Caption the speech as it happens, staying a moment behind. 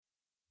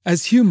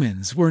As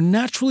humans, we're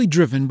naturally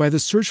driven by the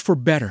search for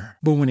better.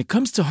 But when it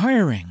comes to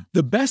hiring,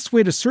 the best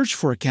way to search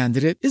for a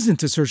candidate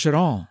isn't to search at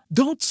all.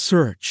 Don't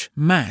search,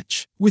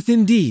 match with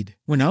Indeed.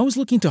 When I was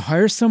looking to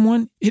hire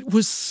someone, it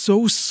was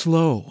so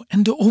slow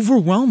and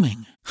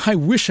overwhelming. I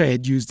wish I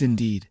had used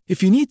Indeed.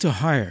 If you need to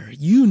hire,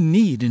 you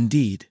need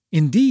Indeed.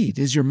 Indeed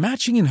is your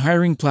matching and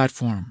hiring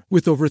platform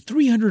with over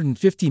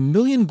 350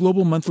 million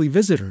global monthly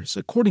visitors,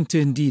 according to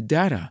Indeed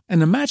data,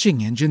 and a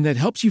matching engine that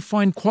helps you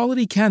find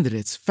quality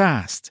candidates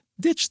fast.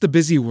 Ditch the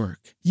busy work.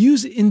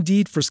 Use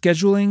Indeed for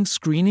scheduling,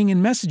 screening,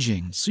 and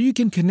messaging so you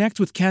can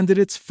connect with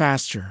candidates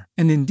faster.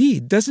 And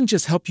Indeed doesn't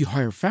just help you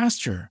hire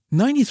faster.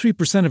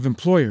 93% of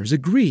employers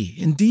agree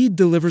Indeed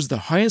delivers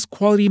the highest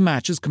quality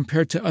matches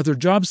compared to other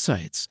job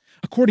sites,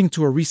 according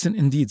to a recent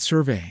Indeed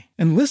survey.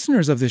 And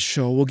listeners of this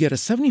show will get a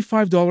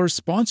 $75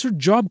 sponsored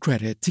job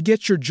credit to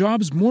get your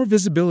jobs more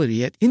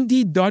visibility at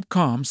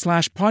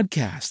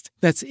Indeed.com/podcast.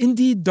 That's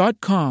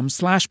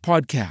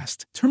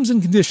Indeed.com/podcast. Terms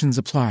and conditions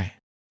apply.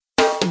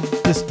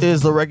 This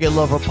is the Reggae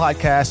Lover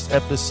Podcast,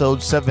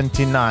 episode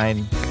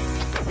 79.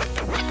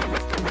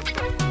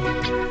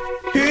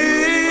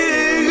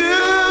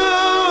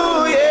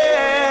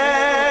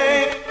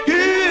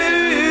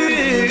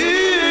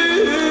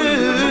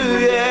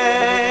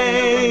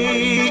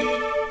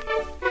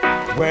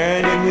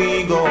 Where did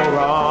we go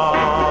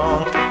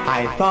wrong?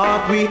 I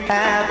thought we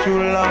had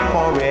true love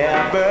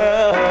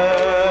forever.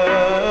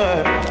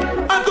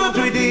 I thought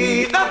we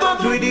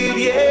did,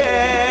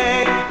 yeah.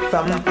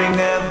 Something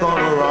has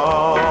gone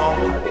wrong.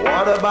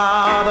 What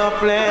about our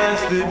plans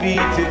to be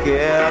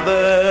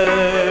together?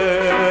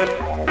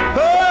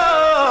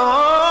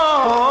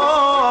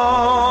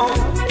 Oh,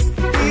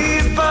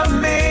 if I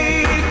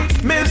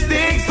make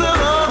mistakes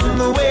along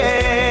the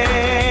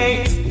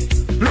way,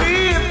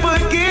 please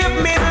forgive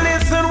me,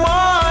 listen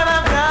what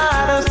I've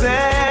gotta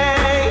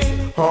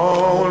say.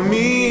 Hold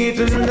me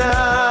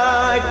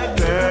tonight,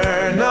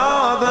 turn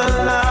off the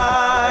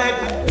light.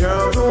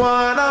 You're the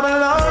one I'm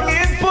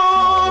longing for.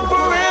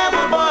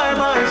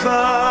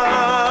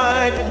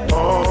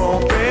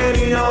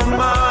 Open your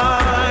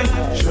mind,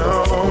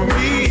 show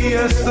me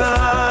a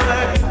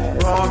sign.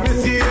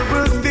 Promise you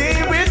will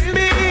stay with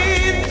me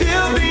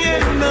till the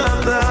end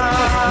of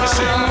time.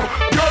 Listen,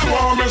 you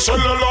want me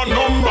cellular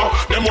number.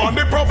 Them want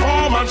the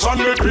performance and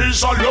the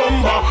piece of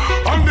lumber.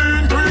 And the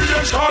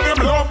ingredients cause them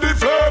love the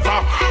flavor.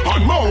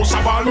 And most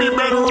of all me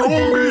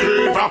bedroom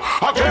behavior.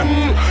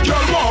 Again, you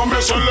want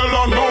me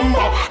cellular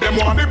number. Them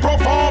want the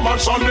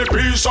performance and the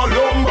piece of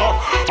lumber.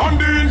 And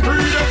the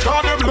ingredients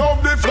cause them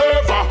love the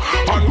flavor.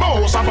 And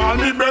most of all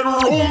me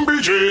bedroom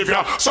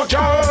behavior. So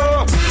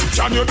girl,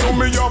 can you do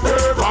me a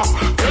favor?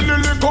 Tell the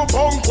little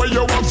punk where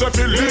you want to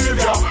leave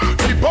ya.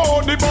 Keep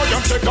on the boy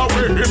and take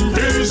away him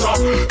visa.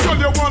 Tell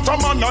you want a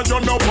man and you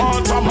no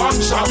want a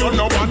monster. You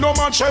no want no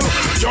man shell,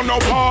 you no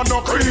want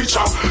no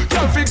creature.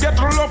 Tell fi get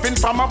loving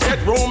from a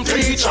bedroom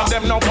teacher.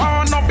 Them no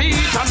want no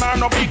beater, nor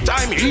no big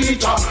time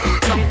eater.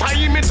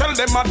 Sometime me tell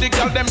them a the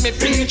girl them me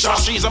feature.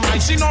 She's a my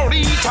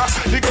senorita,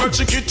 the girl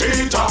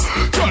chiquitita.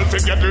 Tell fi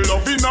get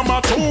loving, I'm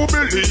a true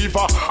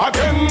believer.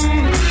 Again,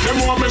 them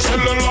want me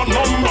cellular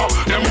number.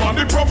 Them want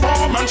the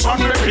performance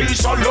and the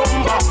piece of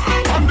lumber.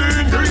 And the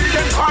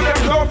ingredients call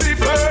them love the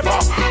flavor.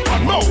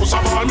 And most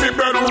of all me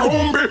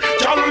bedroom be.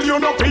 Girl, you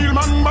no peel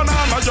man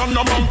banana, you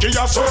no monkey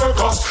a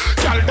circus.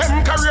 Girl,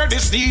 them career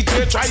this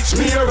DJ try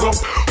smear up.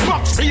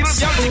 Max Field,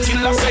 girl, the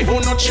killer say who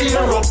no cheer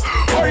up.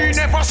 I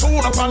never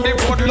soon up on the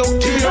road look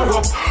tear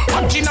up.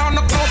 Hunting on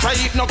the clothes, I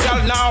eat no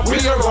girl now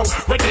wear up.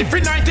 Ready for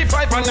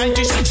 95 and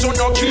 96, so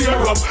no clear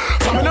up.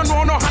 Come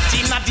on, no hot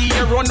in the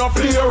air, no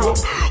flare up.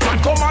 Man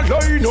come a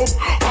line up,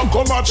 and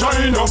come a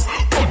join up.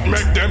 But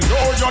make them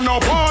know you no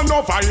want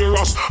no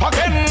virus.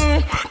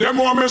 Again, them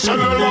want me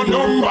cellular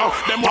number.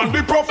 Them want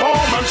the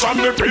performance and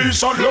the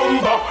piece of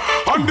lumber.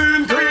 And the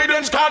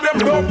ingredients got them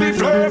love the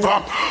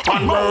flavor.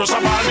 And most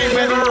of all the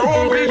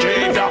bedroom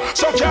behavior.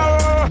 So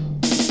yeah.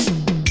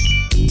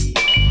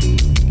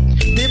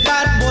 The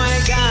bad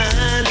boy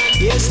gone,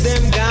 yes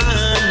them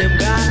gone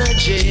to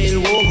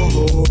jail,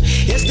 whoa.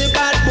 Yes the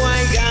bad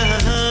boy gone.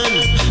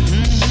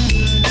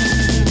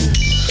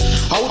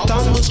 Out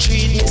on the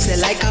street, you say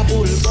like a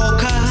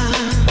bullbucker.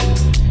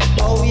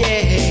 Oh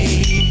yeah,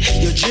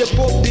 you drip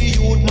up the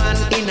youth man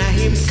in a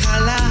him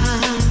collar.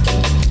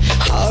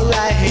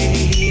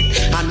 Alright,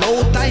 I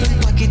know time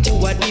pocket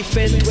you a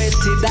different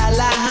 $20.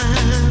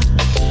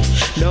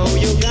 Now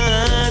you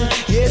gone,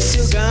 yes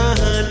you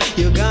gone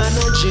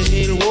to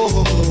jail,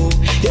 whoa.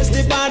 Yes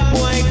the bad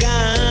boy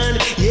gone,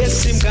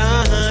 yes him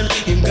gone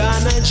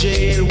to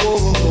jail,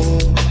 whoa.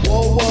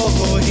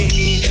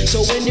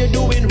 So when you're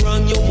doing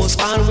wrong, you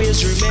must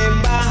always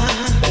remember.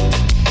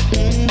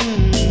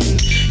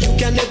 You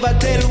can never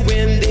tell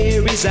when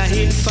there is a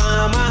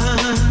informer.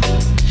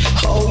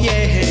 Oh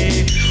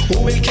yeah,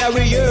 who will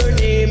carry your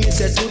name? He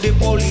said to the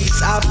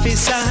police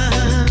officer.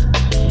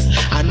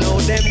 I know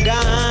them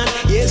gone,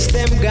 yes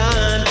them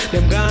gone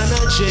to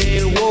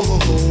jail, whoa.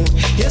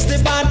 Yes the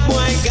bad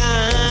boy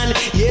gone,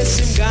 yes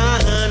him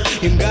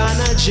gone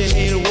to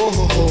jail,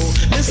 whoa.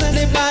 Listen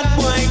the bad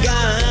boy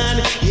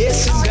gone,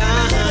 yes him gone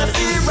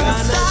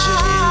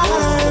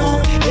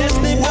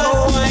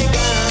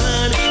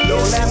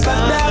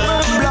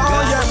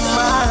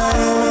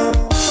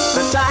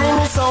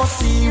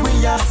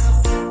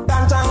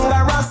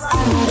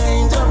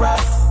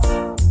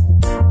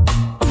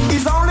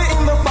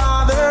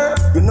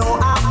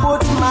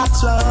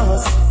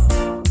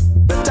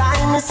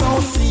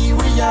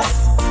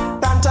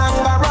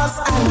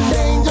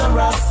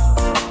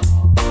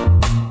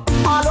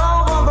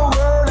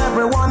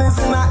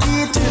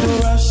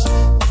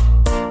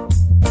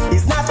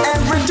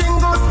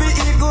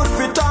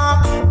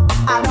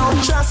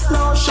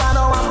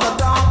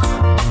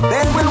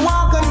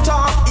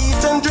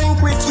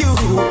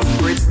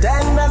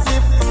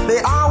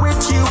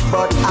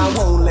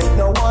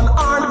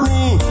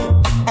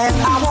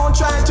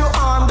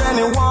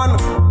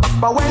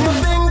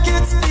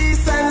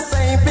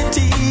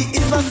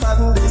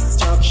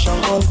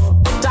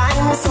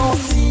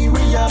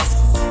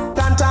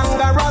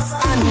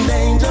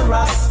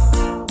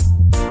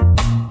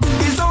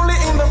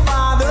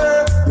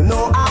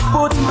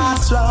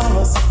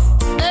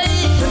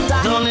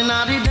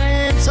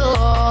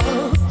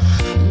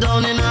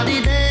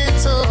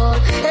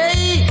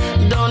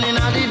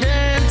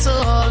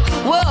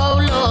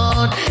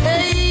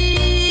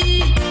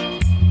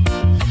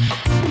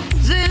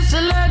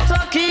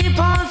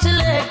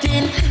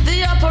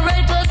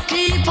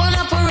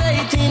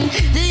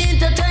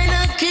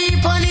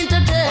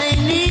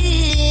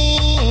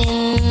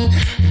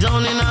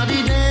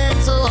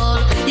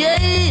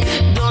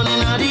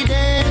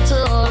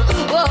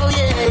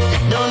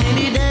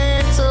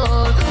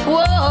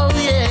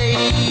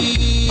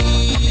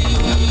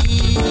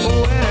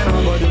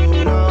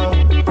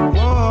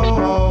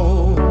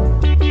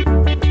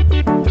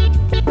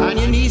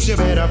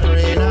better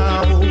pray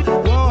now.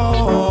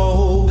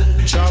 Whoa,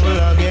 trouble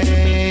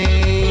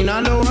again,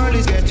 and the world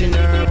is getting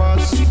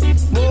nervous.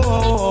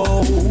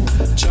 Whoa,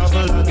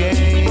 trouble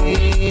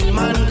again,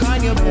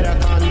 mankind you better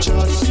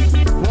conscious.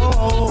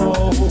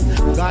 Whoa,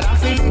 God I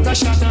feel like a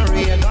shot and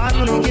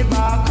Reagan look it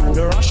back.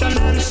 The Russian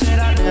them say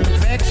that them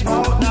vex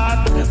about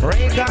that.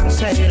 Reagan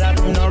say that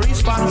we no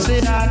response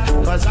to that.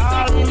 Cause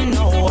all him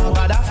know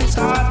God I feel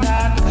start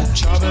that.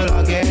 Trouble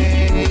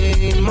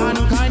again,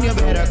 mankind you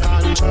better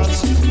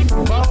conscious.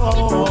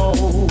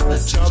 Whoa,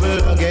 trouble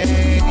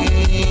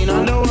again,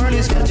 and the world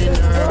is getting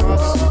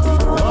nervous.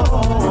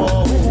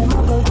 Whoa.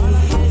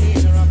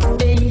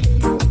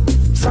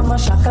 Some a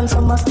shock and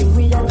some a sting.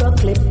 We a go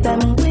clip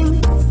them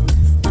wing.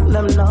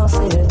 Them not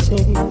say a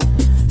thing.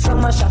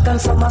 Some a shock and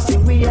some a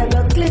sting. We a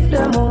go clip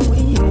them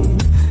wing.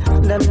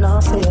 Them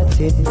not say a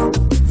thing.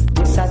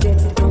 This a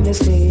get in the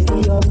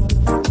stadium.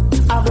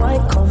 A boy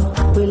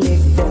come, we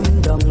lick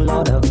them down.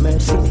 Lord of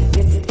mercy,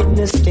 get in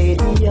the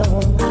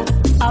stadium.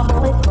 A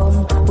boy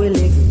come, we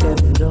lick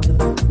them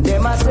down.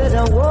 Them a say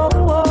the whoa,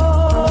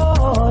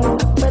 whoa.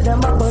 What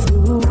them a go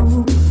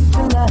do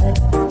tonight?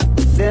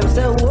 Them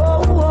say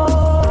whoa,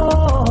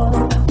 whoa.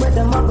 What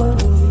them a go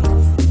do?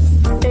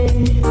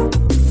 Hey,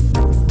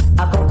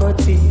 I go go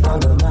tea on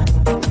the mic.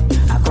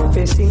 I go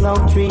facing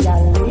out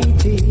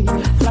reality.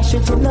 Flash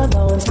it in the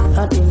dance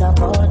and in a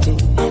party.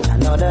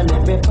 Another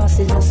every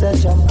passage just a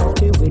jump out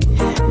the way.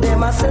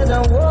 Them a say the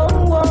whoa,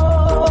 whoa.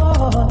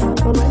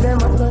 What them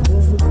a go do?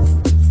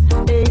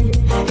 Hey,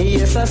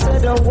 yes I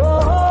said the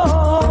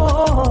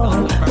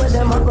whoa. What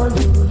them a go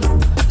do?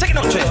 Take it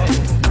up, Trey.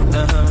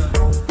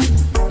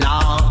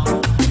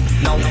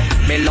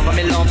 Me lover,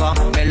 me lover,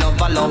 me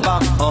lover, lover,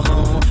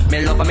 oh. Me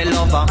lover, me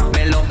lover,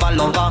 me lover,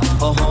 lover,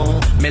 oh.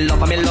 Me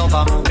lover, me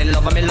lover, me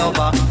lover, me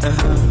lover,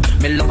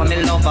 me lover, me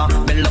lover,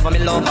 me lover, me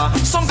lover.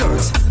 Some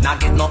girls not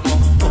get no,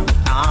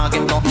 nah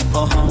get no,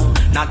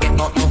 nah get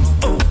no,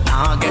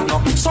 nah get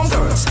no. Some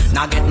girls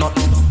not get no,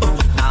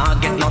 nah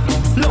get no,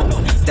 no.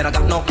 Then I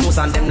got no clothes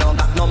and them no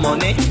got no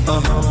money,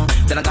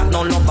 Then I got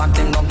no love and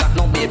them no got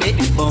no baby,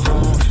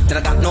 Then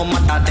I got no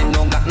mother, them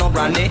no got no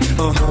granny,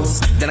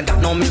 Then I got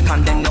no milk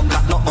and them no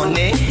got no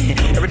honey.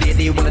 Every day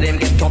they one of them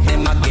get up,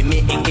 them a give me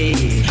a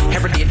game.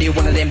 Every day they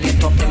one of them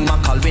get up, them a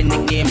call win the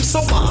game.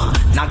 So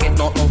nah get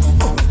no,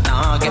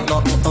 nah get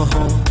no,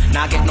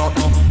 nah get no,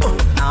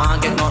 nah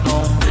get no.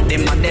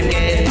 Them and them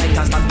get tight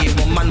and start give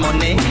woman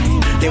money.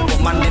 The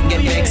woman them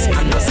get vexed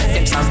and no set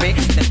them sorry.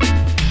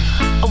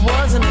 I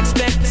wasn't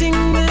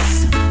expecting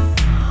this,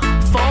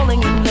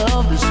 falling in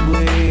love this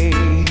way.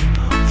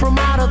 From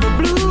out of the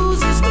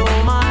blues, you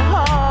stole my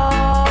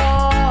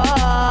heart.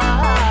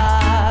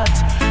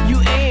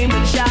 You aimed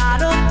and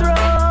shot a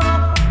throw,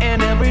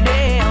 and every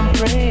day I'm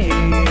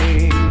praying.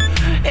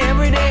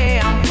 Every day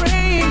I'm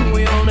praying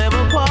we'll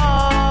never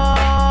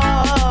part.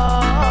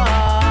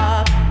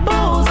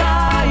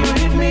 Bullseye, you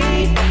hit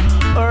me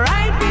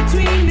right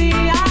between the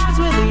eyes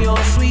with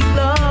your sweet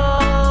love.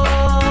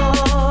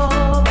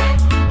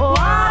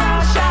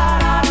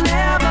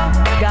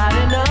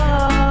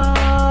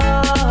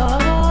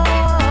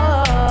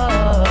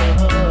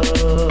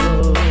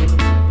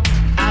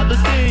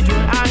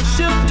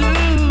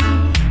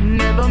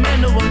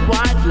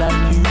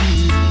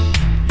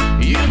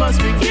 Must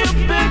be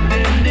Cupid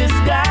in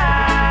disguise.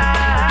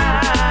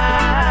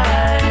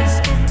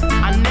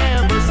 I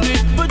never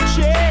slipped a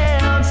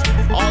chance.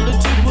 All it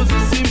took was a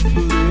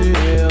simple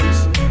glance.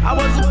 I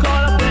wasn't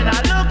caught up when I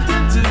looked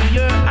into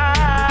your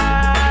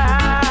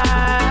eyes.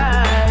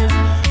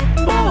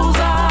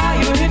 Bullseye,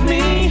 you hit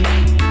me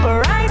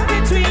right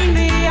between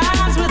the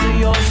eyes with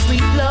your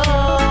sweet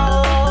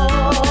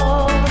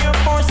love. Your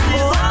force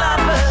is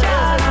love.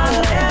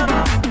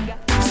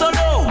 So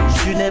no,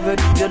 you never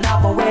give your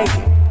love away.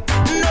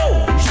 No,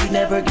 you should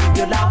never give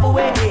your love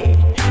away.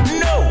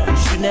 No, you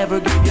should never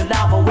give your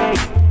love away.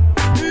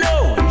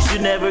 No, you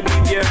should never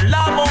give your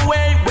love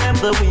away when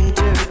the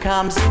winter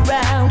comes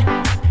around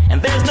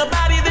and there's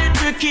nobody there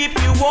to keep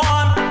you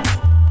warm.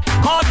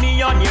 Call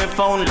me on your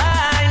phone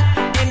line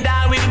and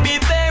I will be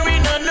there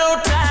in no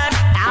time.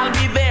 I'll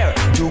be there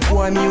to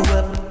warm you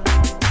up.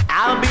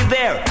 I'll be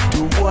there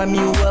to warm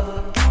you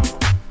up.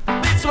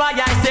 That's why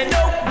I said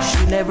no, you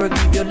should never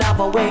give your love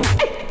away.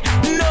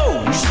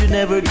 No, you should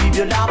never give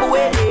your love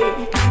away.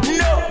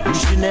 No, you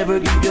should never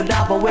give your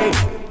love away.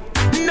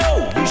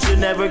 No, you should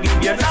never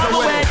give your love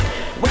away.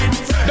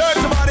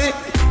 Dirty body,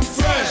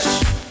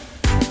 fresh,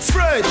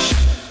 fresh.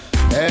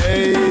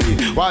 Hey,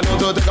 why don't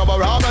you take up a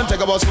rum and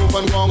take up a soup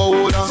and go and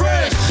go down?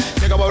 Fresh.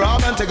 Take up a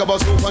rum and take up a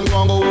soup and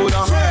go and go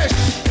down. Fresh.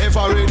 If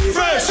I ready,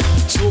 fresh.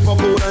 Super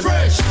cool and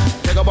fresh.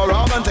 Take up a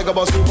rum and take up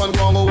a soup and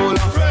go and go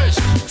down. Fresh.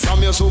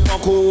 From your super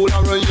cool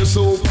and run your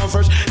super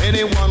fresh.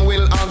 Anyone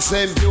will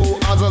accept you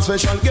as a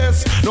special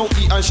guest. No,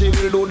 he and she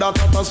will do that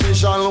at a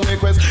special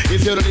request.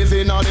 If you live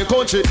in the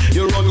country,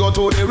 you run go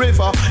to the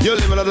river. You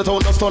live in the town,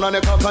 the stone and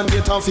the cock and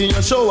get off in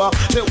your shower.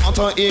 They want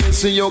to eat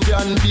so you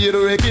can be the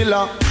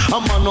regular. A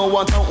man no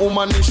want a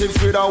woman if she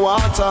free the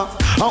water.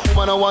 A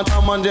woman I want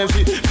a man,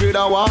 Jeffy, feed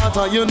the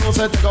water. You know,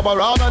 say take up a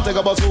rag and take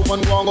up a soup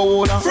and go and go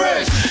water.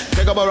 Fresh.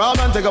 Take up a rag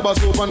and take up a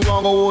soup and go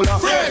and go water.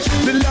 Fresh.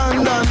 The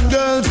London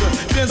girls,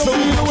 get so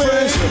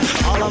fresh.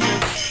 All of them.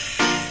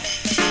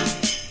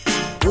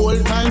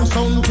 Old time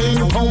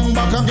something come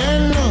back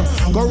again.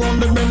 Go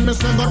round the bend, me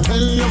say go tell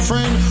your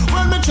friend.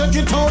 When me check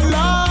it out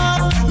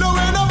loud, no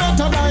way no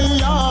better than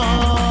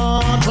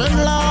ya.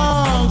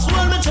 Dreadlocks.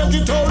 When me check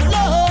it out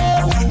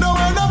loud, no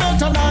way no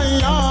better than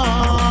ya.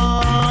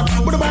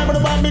 But the Bible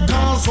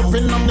because up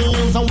in on the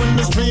hills and when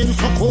the streams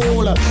so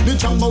cold, the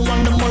jungle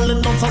and the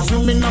mullet dogs are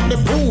swimming on the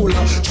pool.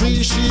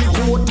 3 sheep,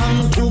 goat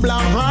and 2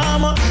 black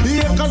ram.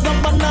 Acres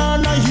of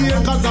banana,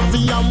 acres of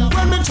yam.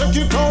 When me check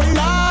it out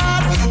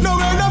loud, no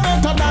way no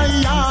better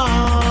than ya.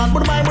 But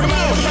the Bible.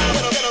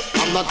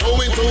 I'm not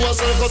going to a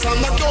circus, I'm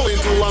not going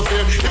to a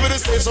fair. If it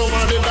is say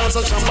somebody dance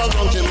a chamba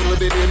drunken will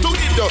be there to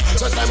give you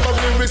such type of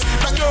lyrics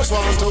that girls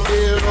want to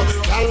hear.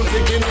 Can't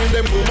thinking in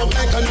them boom up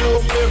like a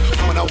nuclear.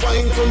 I'm gonna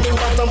wine to the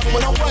bottom, I'm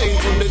gonna wine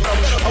to the top.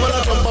 I'm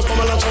gonna jump up,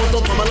 I'm gonna shout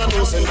up, I'm gonna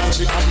know say that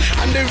she hot.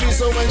 And the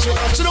reason why she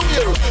hot, she don't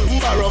hear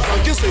Barrow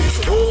funk, you say,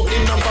 oh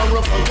in a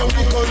Barrow funk, come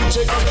we come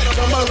check out.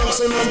 Chamba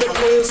rocks in the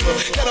place.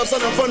 Get up,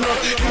 son of fun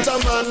rock, it's a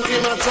man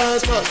in a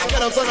chance.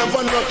 Get up, son of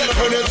fun rock,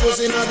 turn your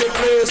toes in the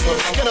place.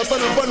 Get up,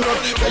 son of fun rock.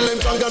 Tell them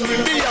drunk and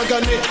bring the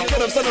agony.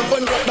 Get up, son of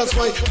fun rock, that's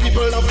why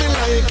people love the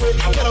like it.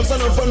 Get up, son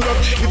of fun rock.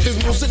 If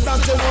it's music that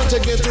you want to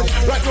get it,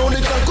 right now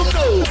it can come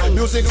down.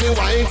 Music's in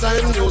white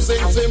and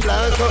music's in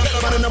black.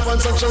 Man in a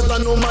pants and shirt and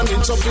no man in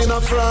chop in a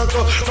frock.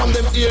 From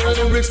them ear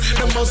lyrics,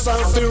 them must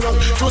have the rock.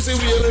 Choosy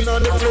wheeling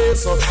on the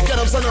place. Get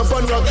up, son of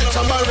fun rock.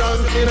 Chamba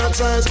rank in a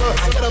chance.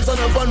 Get up, son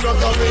of fun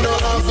rock. And we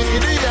don't have the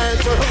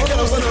idiot.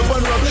 Get up, son of fun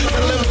rock.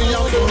 And let me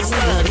out the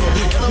stand.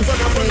 Get up, son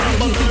of fun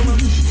rock.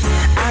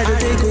 Either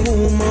take a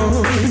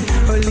woman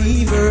or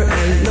leave her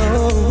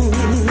alone.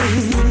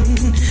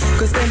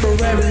 Cause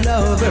temporary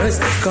lovers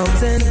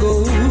comes and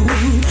go.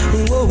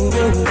 Whoa,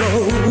 whoa,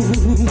 whoa.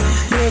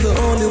 You're the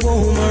only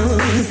woman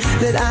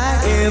that I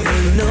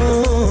ever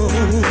known.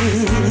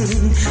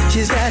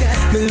 She's got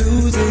me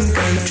losing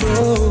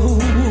control.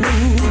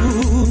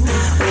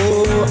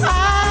 Oh, I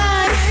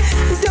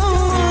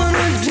don't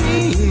wanna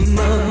dream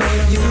of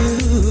you.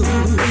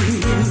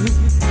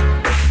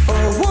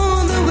 Oh,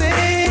 want the way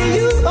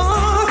you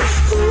are.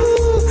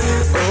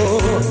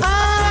 Oh, I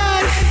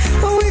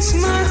wish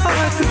my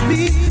heart could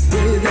be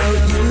without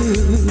you.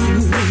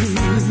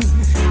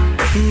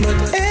 But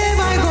have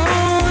I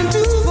gone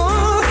too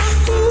far?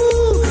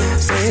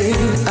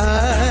 Saying I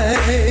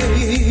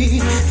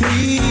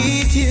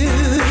need you.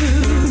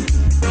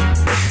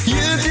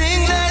 You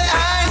think that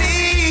I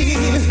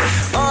need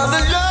all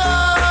the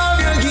love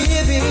you're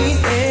giving,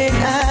 and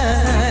I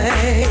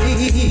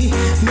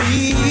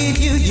need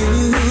you.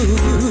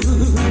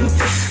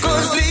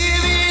 Cause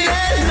living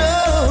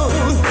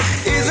alone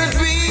isn't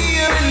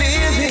real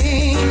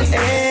living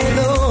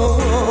alone.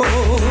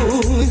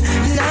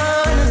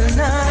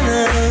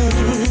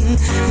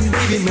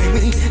 Baby, make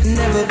me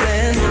never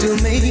plan to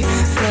make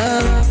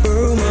love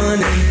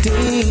permanent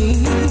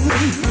thing.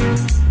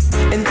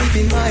 And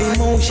keeping my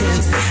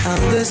emotions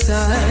on the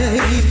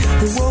side.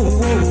 Whoa,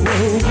 whoa,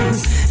 whoa.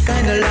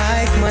 Kinda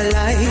like my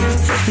life,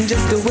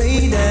 just the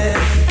way that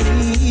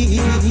it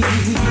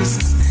is.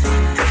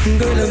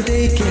 Girl, I'm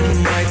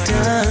taking my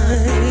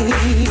time.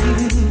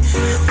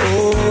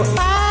 Oh,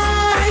 I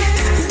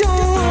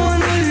don't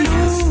wanna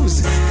lose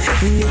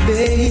you,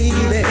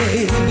 baby.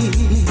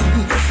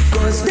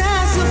 Cause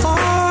that's the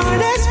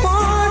hardest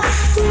part.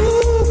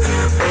 Ooh.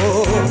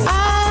 Oh,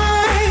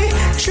 I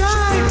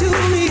try to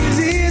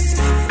resist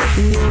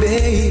you,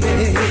 baby.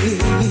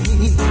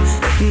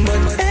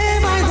 But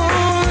have I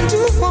gone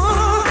too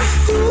far?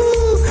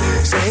 Ooh.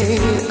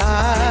 Saying I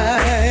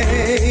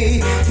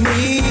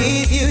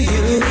need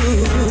you.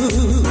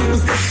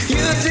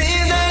 You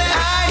think that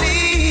I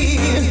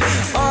need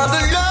all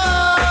the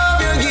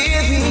love you're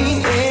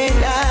giving,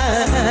 and I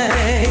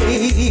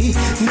need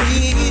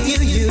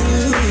you.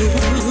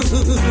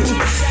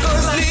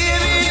 Cause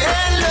living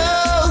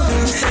alone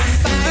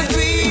isn't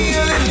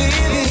really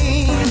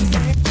living.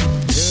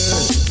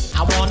 Girl, I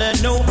wanna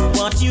know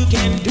what you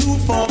can do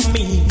for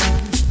me.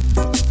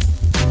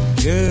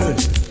 Girl,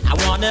 I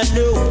wanna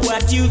know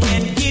what you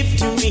can give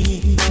to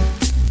me.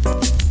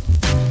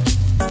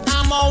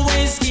 I'm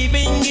always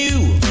giving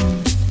you,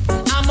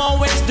 I'm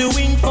always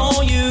doing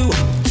for you.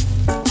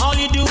 All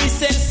you do is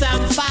say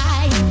I'm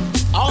fine.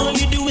 All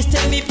you do is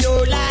tell me if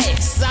you're like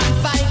some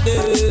fine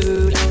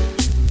girl.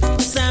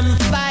 Some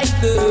fine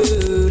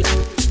girl.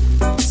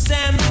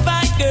 Some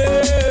fine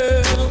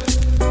girl.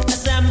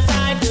 Some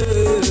fine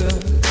girl.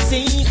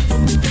 See?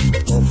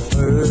 The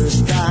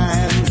first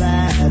time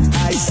that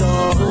I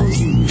saw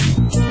you,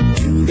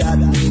 you got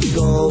me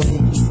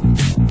going.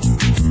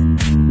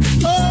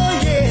 Oh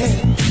yeah.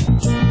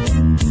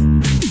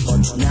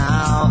 But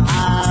now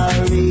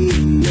I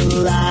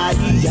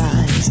realize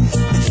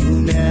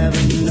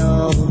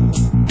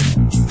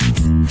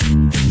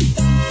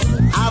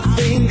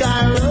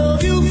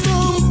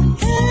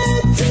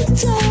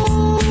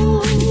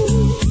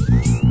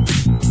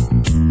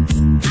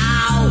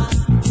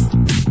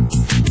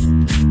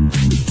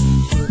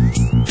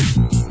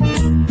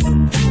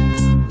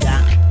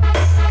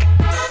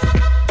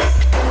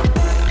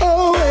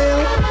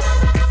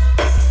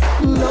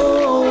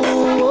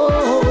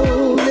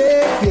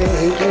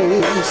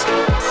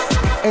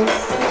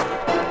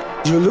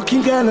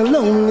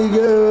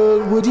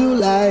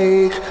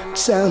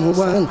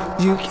someone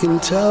you can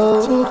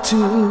talk to.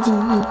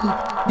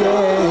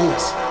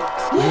 Yes,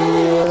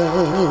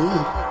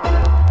 yeah.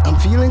 I'm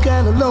feeling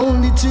kinda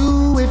lonely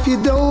too. If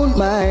you don't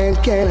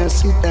mind, can I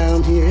sit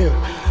down here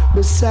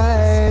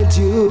beside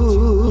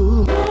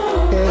you?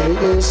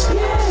 Yes.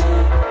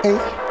 Hey.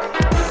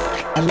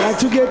 I'd like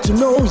to get to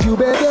know you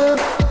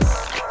better.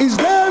 Is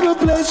there a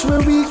place where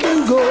we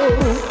can go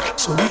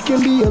so we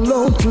can be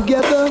alone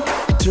together?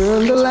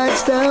 Turn the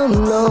lights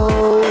down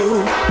low.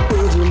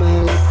 Would you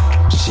mind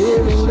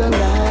sharing the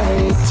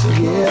night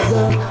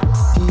together?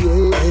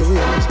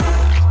 Yes.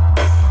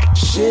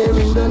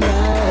 Sharing the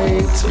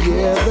night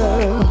together.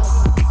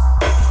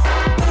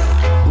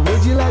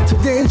 Would you like to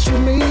dance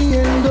with me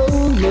and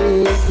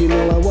only? You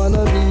know I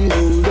wanna be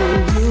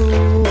holding you.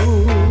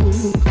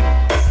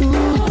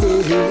 Ooh,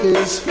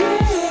 yes.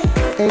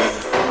 Hey.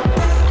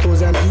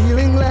 Cause I'm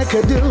feeling like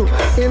I do,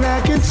 and I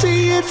can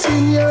see it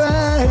in your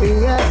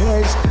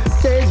eyes.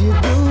 That you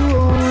do,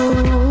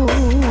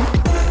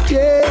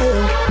 yeah.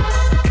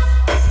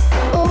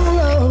 Oh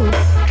Lord,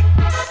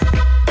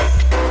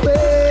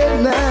 well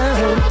now,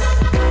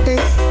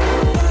 hey.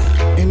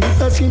 And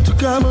if I seem to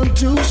come on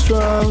too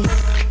strong,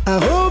 I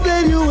hope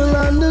that you will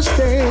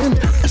understand.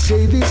 I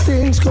say these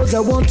things cause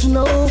I want to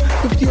know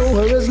if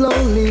you're as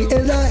lonely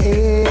as I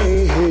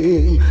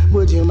am.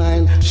 Would you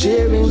mind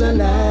sharing the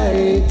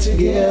night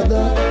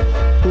together?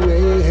 Well,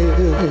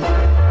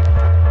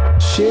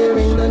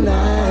 sharing the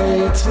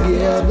night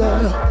together.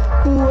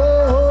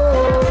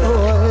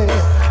 Whoa,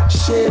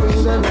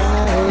 sharing the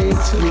night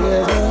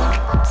together.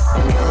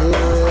 Yeah.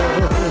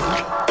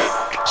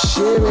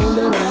 Sharing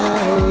the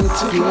night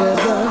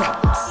together.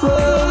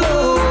 Whoa.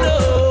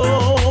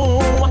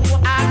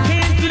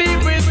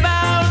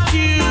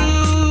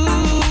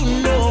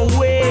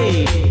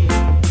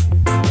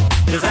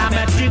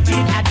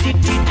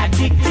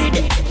 Addicted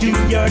to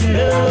your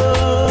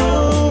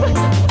love.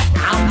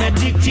 I'm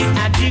addicted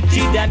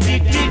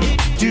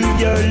to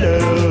your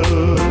love.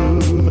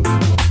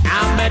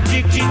 I'm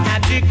addicted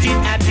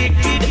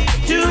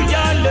to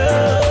your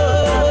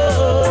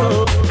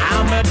love.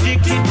 I'm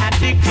addicted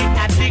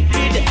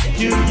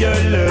to your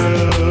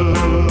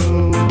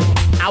love.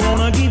 I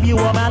wanna give you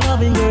all my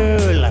loving,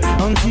 girl,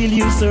 until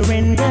you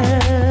surrender.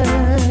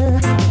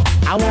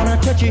 I wanna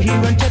touch you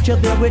here and touch you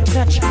there with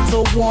touch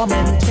so warm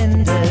and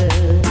tender.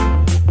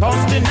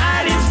 Cause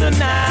tonight is the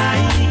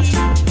night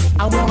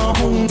I wanna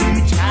hold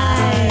you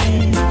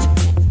tight.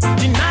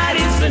 Tonight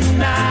is the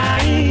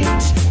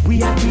night we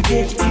have to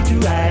get it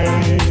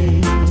right.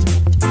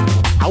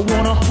 I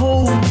wanna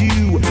hold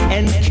you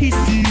and kiss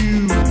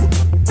you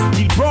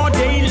till broad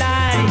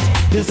daylight.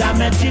 Cause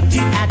I'm addicted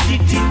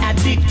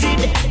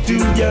to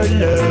your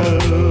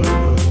love.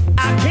 I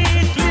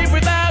can't live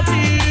without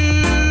you.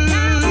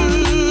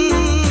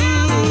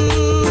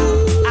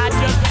 I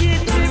just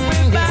can't live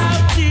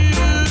without you.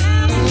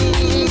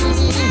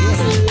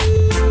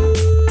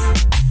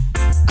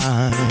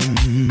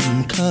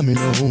 I'm coming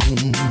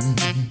home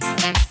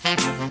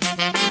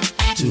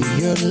to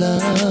your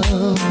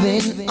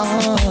loving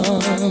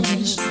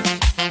arms,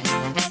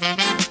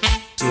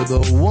 to the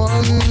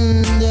one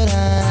that I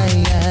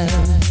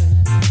have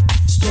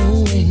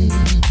stolen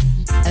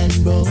and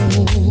broke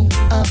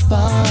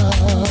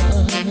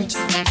apart.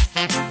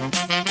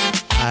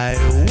 I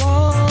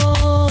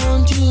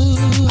want you,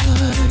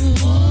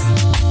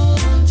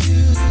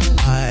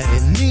 I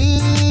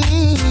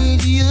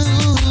need you,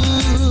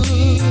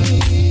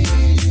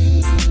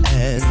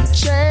 and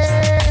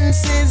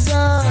chances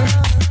are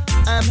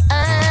I'm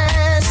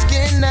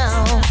asking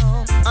now,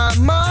 I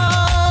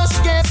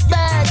must get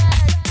back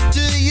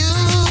to you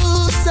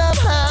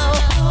somehow,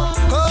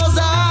 'cause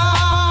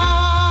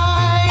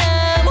I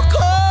am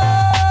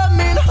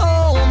coming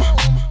home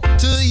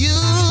to you,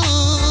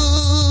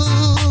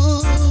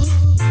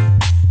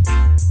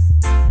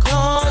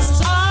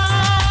 'cause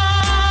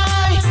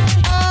I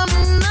am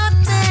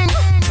nothing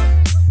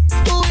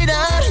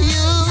without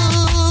you.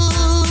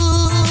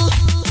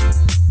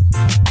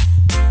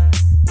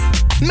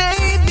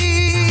 Maybe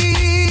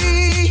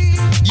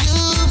you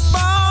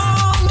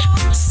found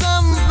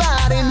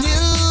somebody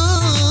new,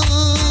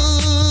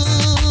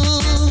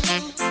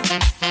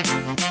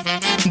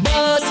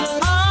 but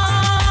I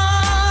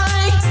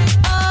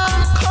am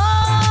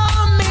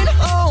coming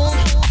home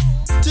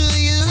to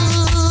you.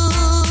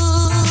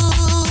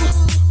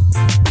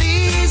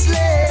 Please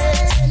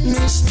let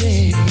me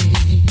stay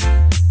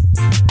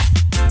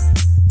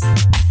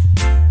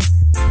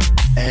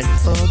and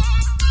forget.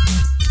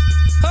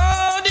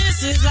 Oh, this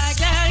is like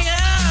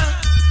yeah.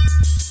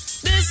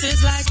 This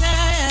is like yeah.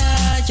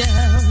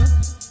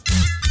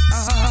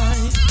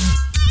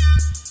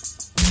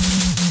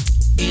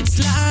 It's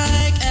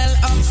like hell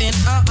up in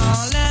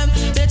Harlem.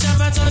 The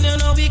Jefferson, you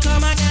know we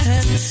come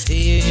again.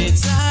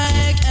 It's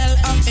like hell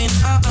up in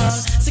Harlem.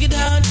 Sing it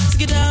down,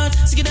 sing it down,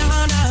 sing it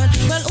down, down.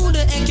 Well, who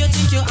the heck you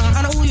think you are,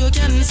 and who you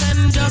can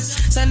send?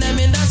 Just send them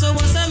in. That's what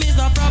was them is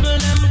no problem.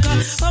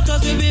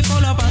 Cause we be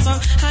full up a song.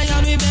 High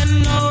on we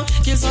bend now.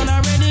 Kill son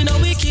already, now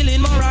we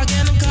killing more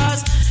again.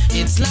 Cause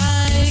It's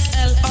like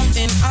hell up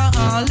in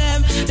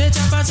Harlem. The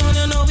chopper sound,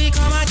 you know we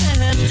come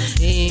again.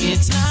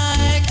 It's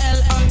like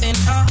hell up in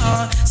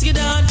Harlem. Skid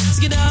down,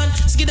 skid down,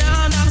 skid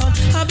down, down.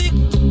 A big.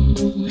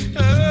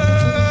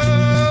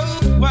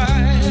 Oh, why,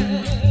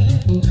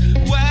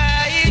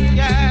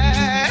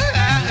 yeah.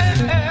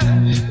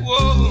 Whoa.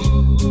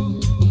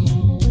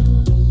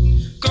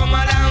 Come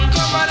along,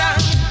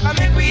 I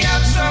make we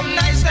have some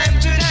nice time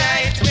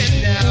tonight.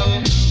 When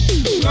now,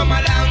 come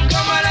along,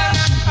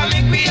 I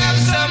make we have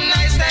some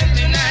nice time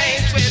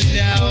tonight. When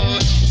now,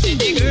 see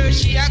the girl,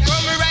 she a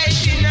come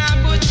right in her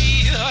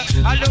booty.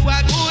 Although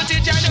I put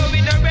it, I know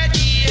we not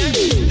ready.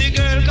 The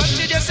girl come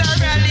to just a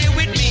rally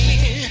with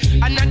me.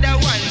 Another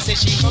one say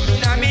she come to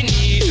na me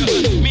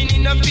need. Me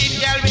need no big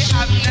girl, we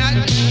have not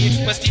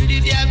need. But still the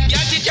damn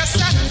girl, she just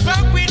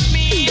rock with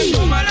me.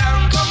 Come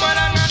along,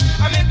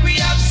 I make we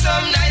have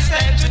some nice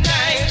time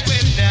tonight.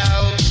 When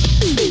now.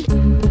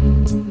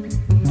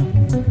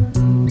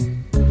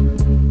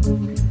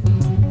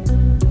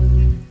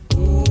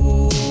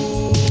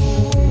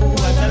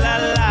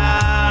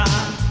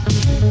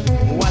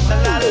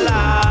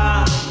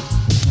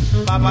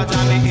 Papa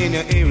Johnny in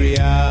your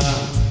area.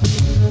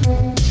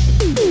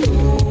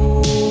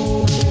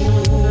 Ooh,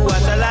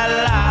 what a la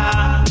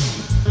la,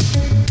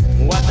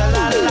 what a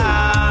la la.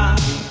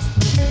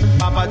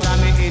 Papa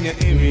Johnny in your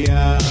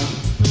area.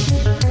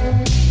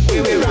 We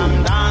will ram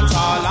dance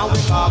all and we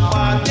talk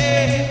party.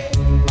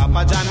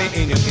 Papa Johnny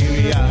in your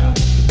area.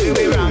 We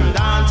will ram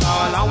dance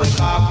all and we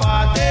talk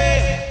party.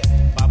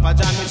 Papa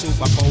Johnny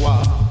superpower.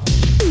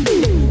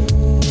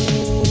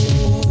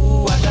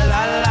 Ooh, what a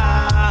la la.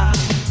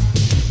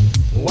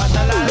 What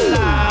a la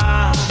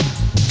la,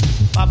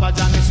 Papa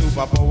Johnny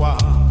superpower.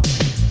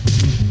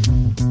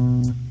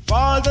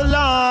 False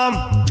alarm,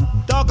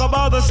 talk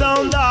about the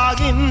sound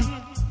dogging.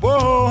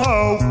 Whoa,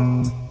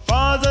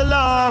 false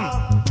alarm,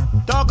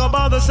 talk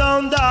about the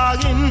sound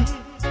dogging.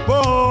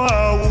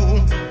 Whoa,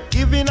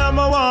 giving them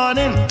a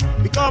warning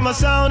because my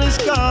sound is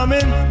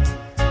coming.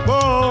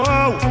 Whoa,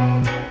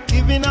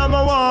 giving them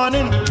a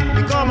warning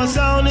because my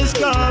sound is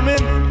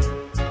coming.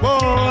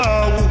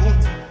 Whoa.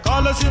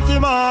 Call the city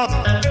mark,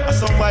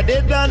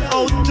 somebody done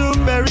out to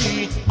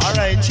bury.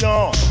 Alright,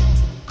 yo.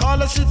 Call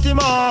the city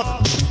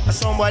mark,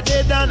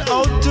 somebody done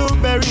out to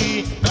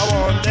bury. I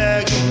want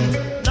that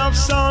enough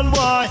sound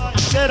boy,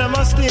 say them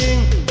a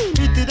sting.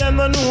 Pity them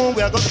a know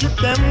we are gonna trip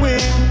them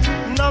with.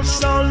 Enough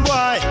sound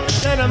boy,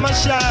 say them a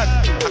shot.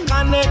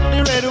 I connect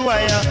the red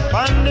wire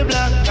on the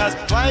black. Cause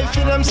why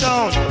feed them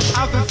sound?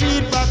 Have a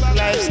feedback,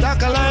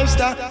 livestock a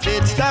livestock,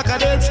 dead stock a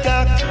dead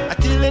stock.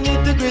 Until the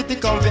nitty-gritty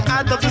come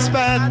out of the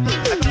span.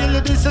 Until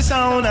it is the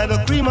sound and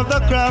the cream of the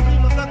crop.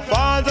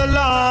 False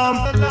alarm,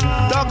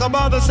 talk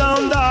about the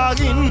sound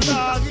dogging.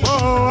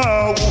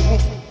 Oh,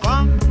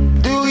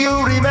 do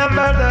you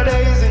remember the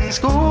days in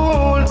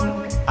school?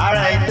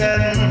 Alright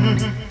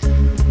then,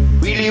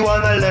 really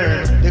wanna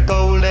learn the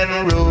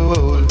golden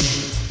rule.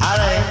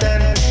 Alright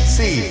then,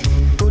 see,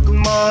 good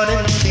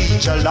morning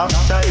teacher, long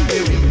time we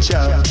reach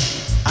out.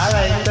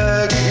 Alright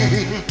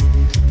again,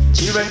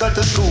 children got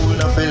to school,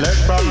 now we learn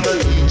from the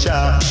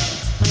teacher.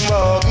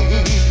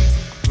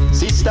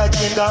 Sister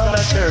came down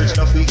to church,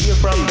 now we hear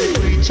from the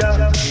preacher.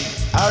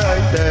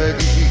 Alright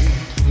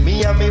again,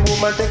 me and me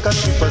woman take a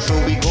trip, so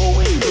we go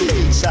into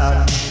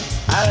pizza.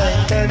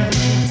 Alright then,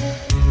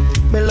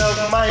 me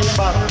love my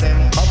back,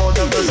 them come out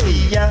of the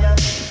sea, yeah.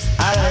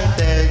 Alright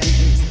then,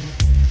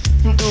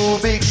 two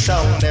big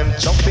sound, them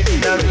jumping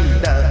in the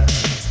arena.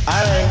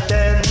 Alright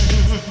then,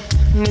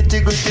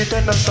 nitty gritty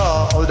then I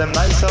saw all them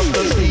nice of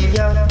the sea,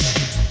 yeah.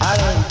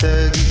 Alright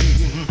then,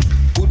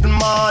 good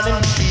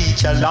morning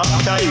teacher,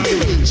 long time we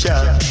reach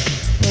ya.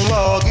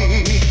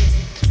 Woggy.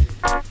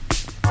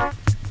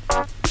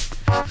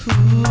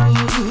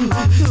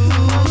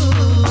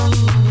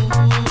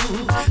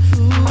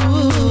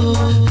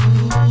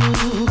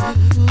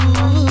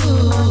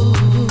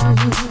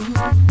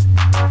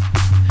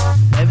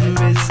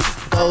 Memories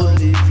don't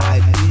live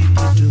like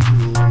people do.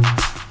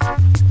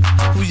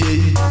 Ooh,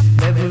 yeah.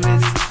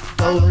 Memories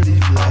don't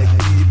live like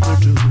people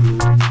do.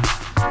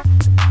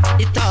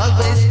 It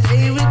always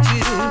stay with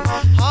you,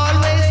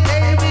 always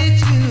stay with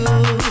you.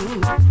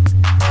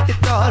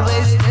 It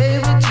always stay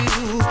with you,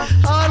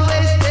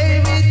 always stay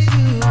with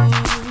you.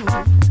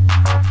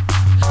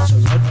 So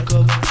run,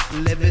 come,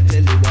 let me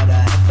tell you what I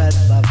have at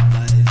my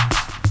mind.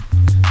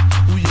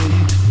 Ooh,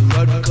 yeah.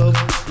 Run, come,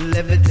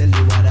 let me tell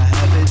you what I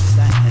have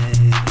inside.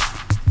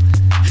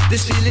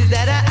 This feeling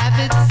that I have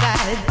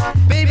inside,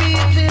 baby,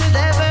 it will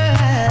never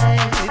hide.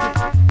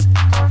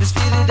 This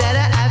feeling that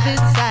I have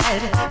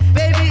inside,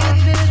 baby, it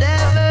will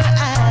never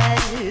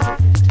hide.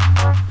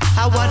 I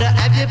wanna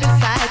have you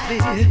beside me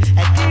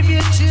and give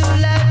you true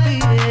love.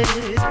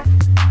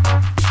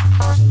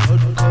 So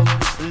Lord, come,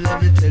 let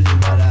me tell you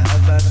what I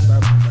have at my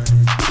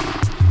mind.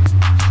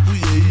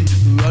 Ooh, yeah,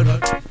 run.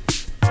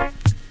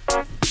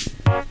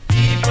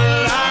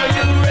 People, are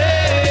you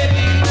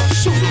ready?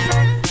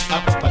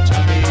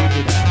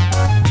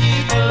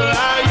 People,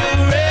 are you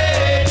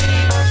ready?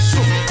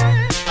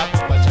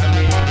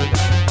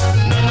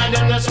 None of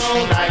them that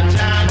sound like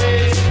Johnny.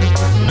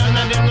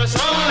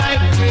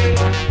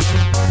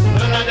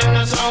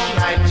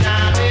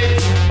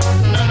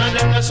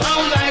 no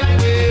sound like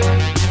we.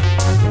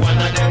 One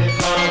of them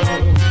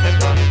come, them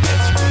gonna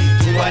test me.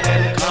 Two of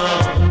them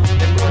come,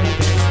 them gonna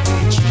test me.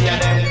 Three of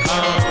them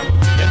come,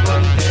 them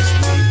gonna test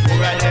me.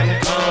 Four of them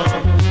come,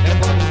 them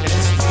gonna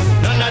test me.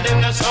 None of them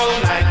no sound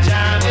like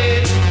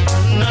Jamie.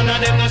 None of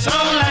them no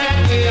sound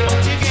like we.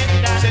 Don't you get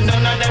that? Say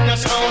none of them no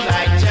sound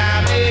like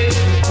Jamie.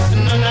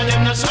 None of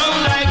them no sound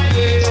like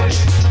we.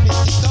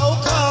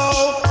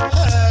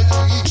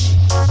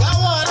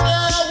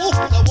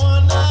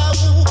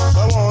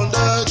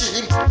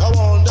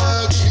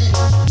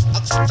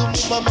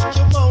 Make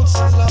your mouth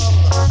so long.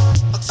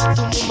 Access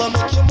to mama,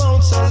 make your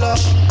mouth so long.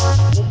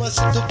 Mama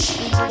said to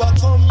me, you are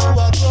come,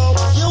 you are grow.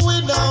 You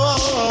will now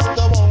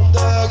go on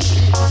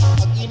doggy.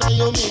 Again,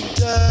 you mean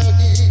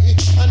doggy.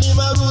 And in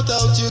my root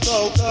out you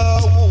go.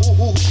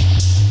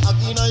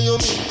 Again, you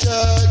mean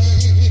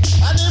doggy.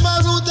 And in my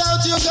root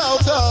out you go.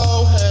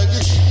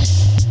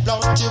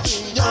 Plant your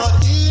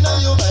vineyard in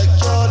your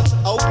backyard.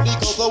 Out the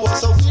cocoa was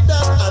so with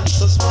that and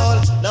so small.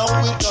 Now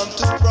we come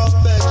to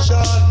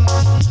perfection.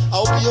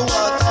 How you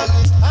water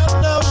it and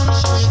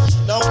nourish it.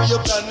 Now you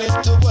planning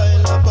to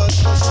boil up a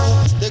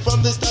soup. Take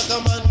from the stack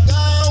of man,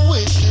 go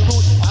with the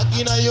root.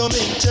 Again you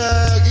mean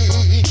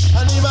jaggy.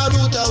 And in my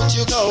root out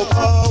you go.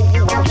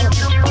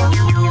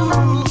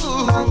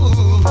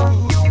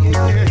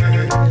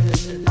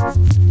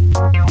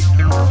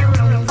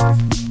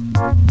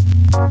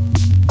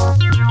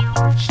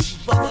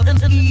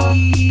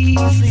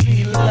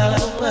 Easy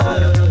lover,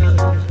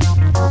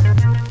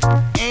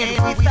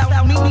 and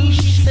without me,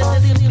 she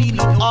said it'll be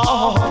no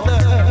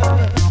other.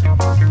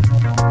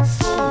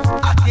 So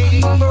I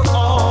gave her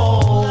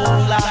all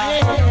I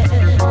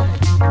had,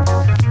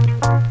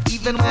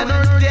 even when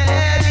her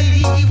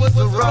daddy was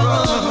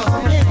running.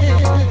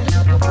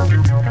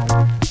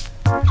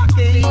 I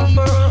gave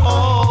her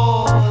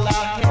all I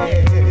had,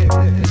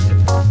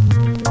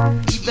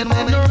 even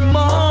when her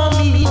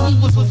mommy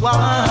was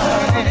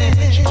whining.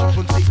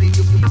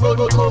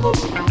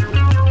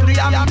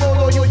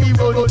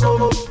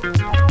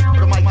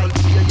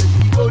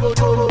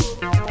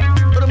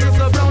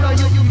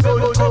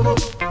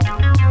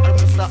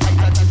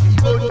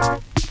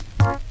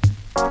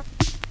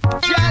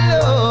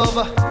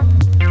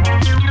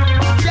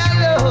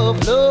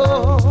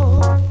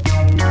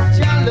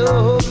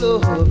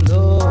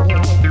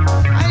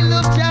 I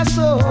love ya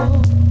so,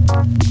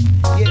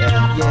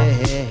 yeah.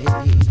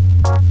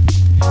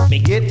 Me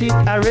get it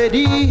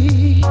already.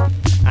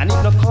 And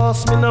it no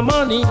cost me no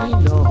money,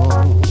 no.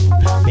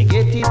 Me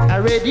get it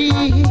already,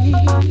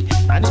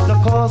 and it no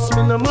cost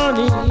me no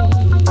money,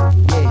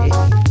 yeah.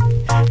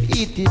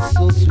 It is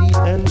so sweet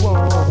and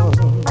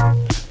warm,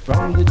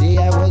 from the day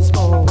I was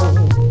born.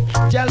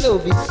 Your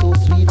love is so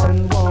sweet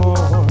and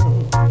warm,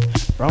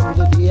 from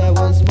the day I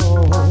was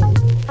born.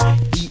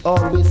 He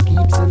always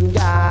keeps and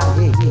guides,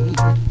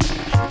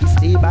 he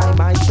stay by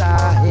my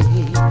side,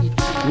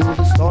 through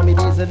the stormy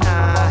days and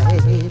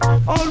night.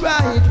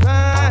 Alright,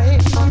 right.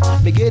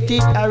 Me get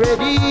it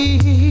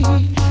already,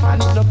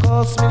 and it no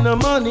cost me no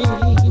money,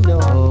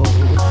 no.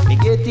 Me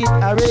get it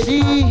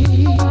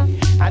already,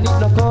 and it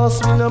no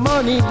cost me no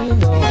money,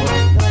 no.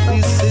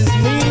 This is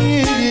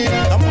me,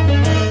 come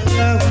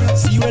on,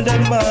 see where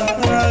them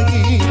are,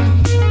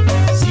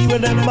 see where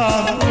them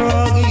are,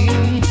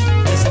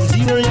 yes, I'm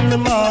zero in the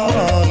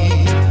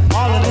morning,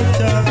 all of the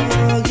time,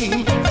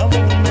 come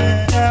on, man,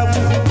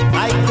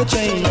 like the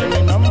chain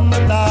running on my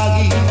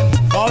doggy,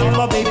 call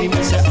my baby,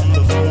 me say on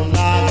the phone,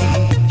 doggy.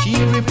 She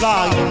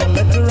replying,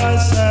 let her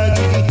eyes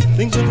saggy.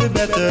 Things would be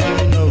better,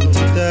 you know,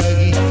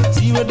 today.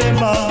 See where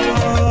them are,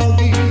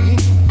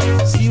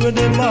 see where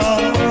them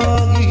are,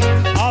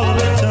 all of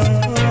the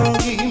time.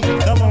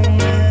 Come on,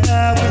 man,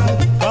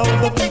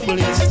 crowd of people,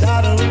 it's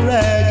not a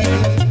raggy.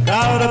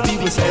 Crowd of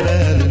people say the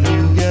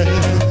hallelujah.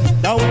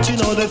 Don't you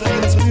know the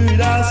feeling spirit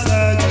are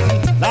saggy?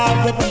 Love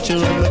the preacher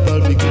of the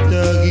public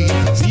Kentucky.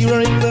 See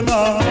where in the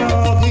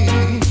margy,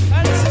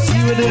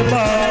 see where them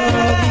are.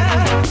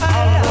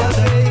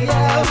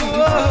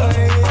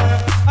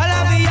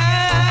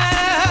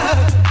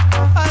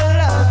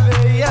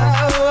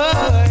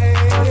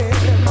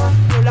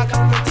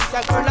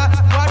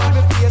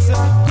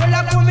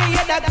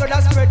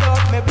 Girl, spread out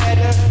my bed.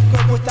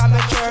 Girl, put on my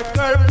shirt.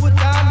 Girl, put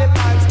on my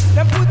pants.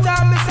 Then put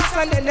on my socks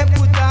and then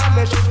put on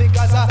my shoes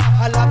because I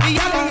love you,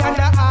 yummy, and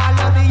I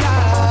love you.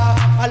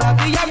 I love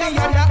you, yummy,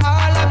 and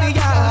I love you.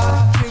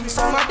 Drink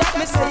some of that,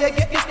 me say you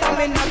get this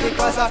stamina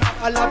because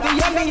I love you,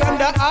 yummy, and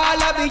I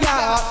love you.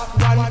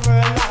 1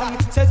 furlong,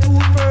 say 2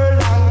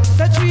 furlong,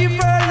 say 3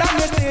 furlong,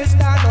 me still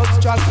stand up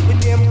strong. The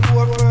name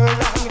 4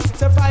 furlong,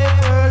 say 5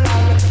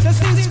 furlong, say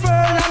 6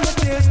 furlong, me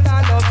still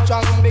stand up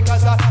strong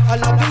because I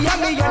love you,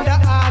 yummy, and I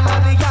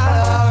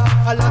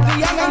love you,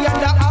 yummy,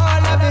 and I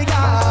love you.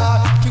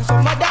 Drink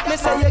some of that, me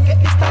say you get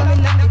this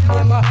stamina.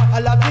 I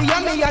love you,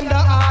 yummy, and I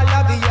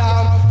love you.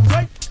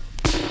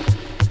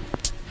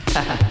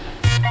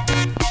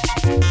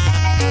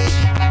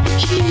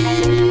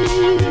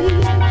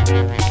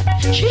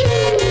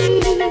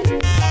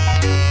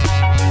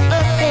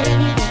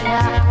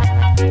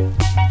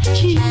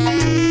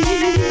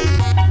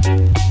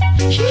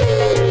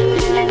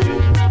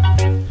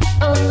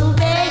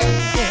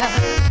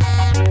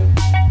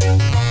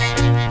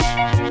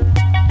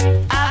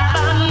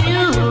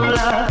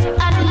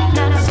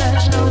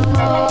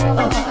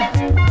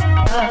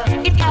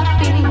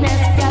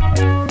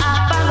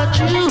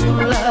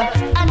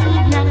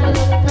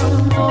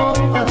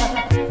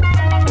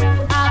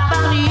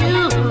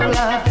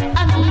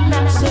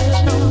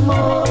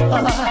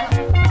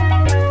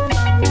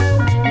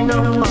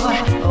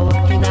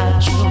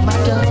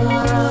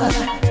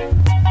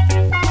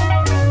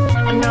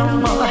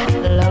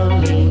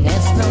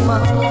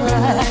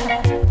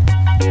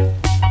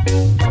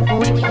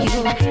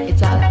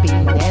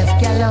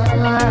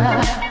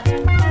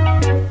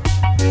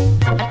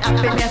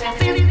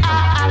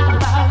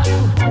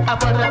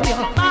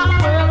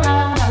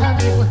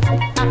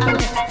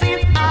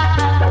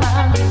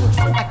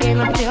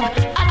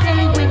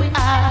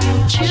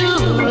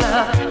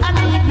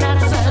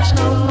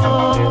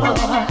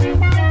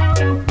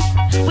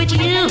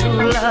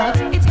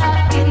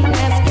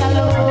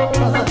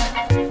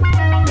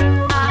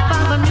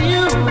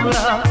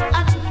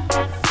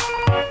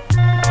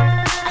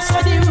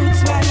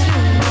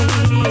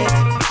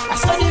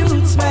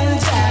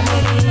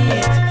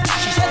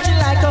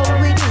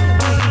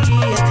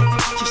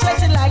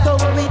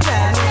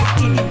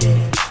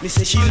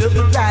 say she love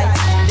it right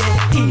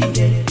in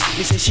there.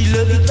 Me say she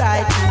love it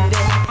right in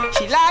there.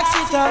 She likes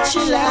it hot,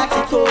 she likes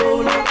it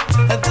cold.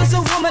 And this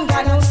a woman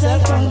got no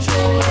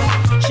self-control.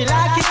 She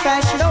like it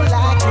fast, she don't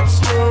like it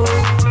slow.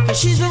 Cause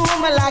she's a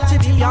woman like to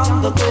be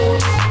on the go.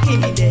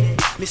 In there,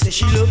 me say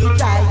she love it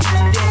right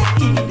in there.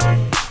 In there,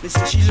 me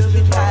say she love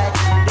it right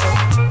in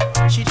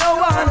there. She don't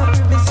wanna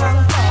prove it some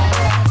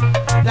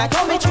father. Like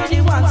how me treat the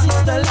one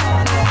sister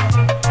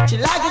Lana. She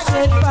like it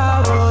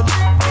straightforward.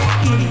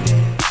 In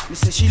there, me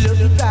say she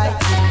love it right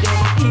in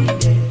there. In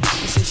there,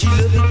 me say she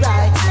love it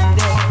right in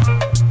there.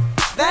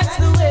 That's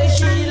the way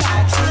she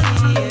likes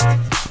it.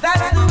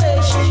 That's the way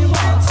she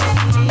wants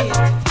it.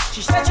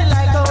 She said she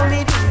like how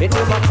me do it. It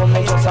never come,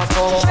 me just a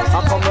come.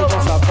 I come, me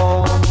just a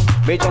come.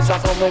 Me just a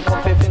come, me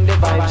come flipping the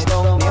vibes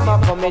down. Never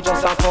come, me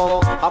just a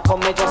come. I come,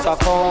 me just a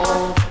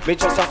come. Me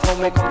just a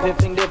come, me come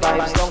flipping the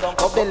vibes down.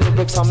 Of the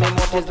lyrics on me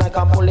mouth is like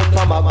I'm pulling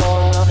from a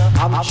gun.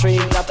 I'm sure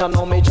that I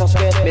know me just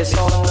get me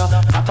son.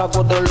 That I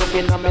go the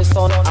looking at me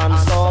son and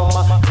some.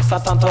 Yes I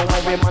tanto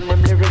every man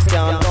them lyrics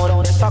can't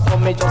done. Yes I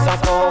come, me just a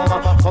come.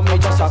 Come, me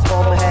just a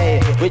come. Hey,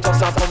 we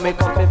just a come, me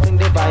come flipping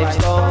the vibes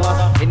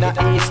down. In the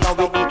east now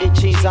we eat the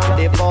cheese and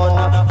the bun.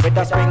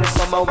 Whether spring,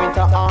 summer,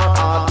 winter or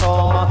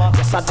autumn.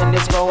 Yes I then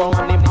this round.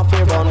 Man him have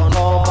to run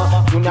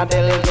come. Junior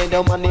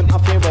Delgado man him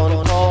have to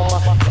run come.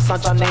 Yes a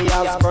Johnny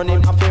Osborne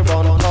him have to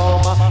run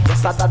come.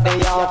 Yes a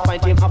Daddy Alpine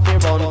him have to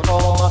run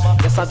come.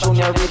 Yes a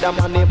Junior Reader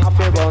man him have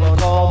to run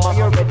come.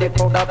 You ready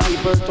for the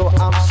people to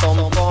have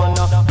some fun.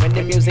 When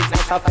the music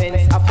nice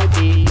offense have to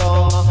be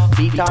done.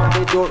 Beat on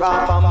the door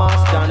of a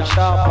master and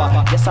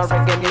shop. Yes a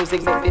reggae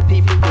music make the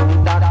people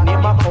do that.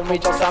 Name a come me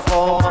just a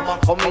come.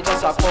 Come me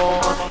just a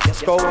come.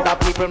 Yes crowd the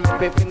people make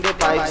me in the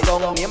vibes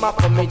down. Name a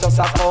come me just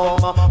a come.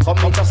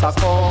 Come me just a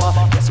come.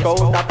 Let's go,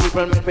 the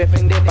people make me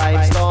bring the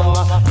vibes down.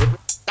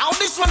 Now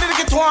this one did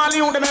get to all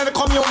you in the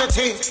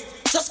community.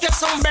 Just get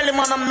some belly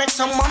man and make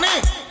some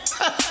money.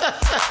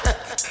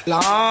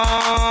 Lord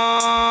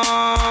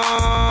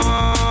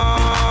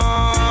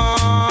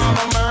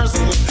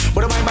mercy.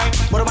 But my,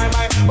 oh my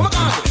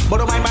God.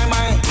 But my,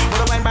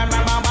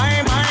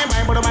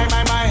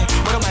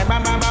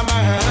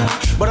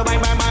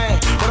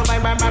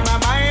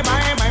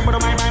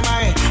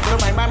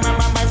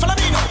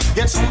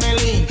 get some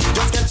belly,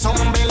 just get some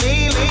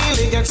belly,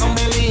 get some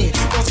belly,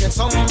 just get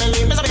some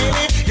belly, Mr.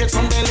 Baby, get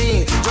some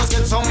belly, just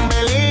get some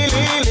belly,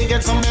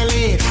 get some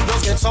belly,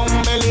 just get some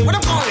belly. What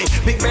I'm calling,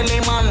 big belly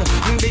man,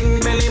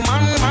 big belly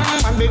man,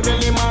 man, big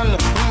belly man,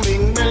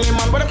 big belly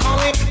man. What I'm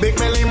calling, big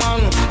belly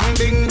man,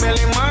 big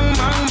belly man,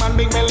 man,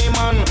 big belly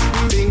man,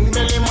 big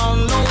belly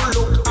man. No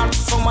look at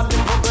some of the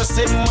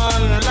progressive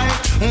man, like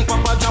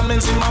Papa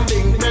Jamlins in my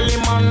big belly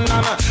man,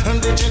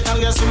 and digital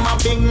yes in my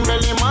big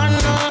belly man,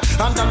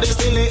 and that is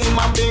still in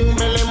my big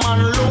belly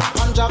man.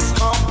 Look on Jack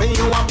Scorpion,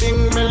 you a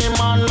big belly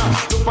man.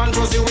 Look on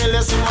Josie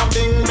Willis in my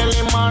big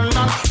belly man.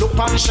 Look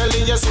on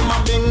Shelly, yes in my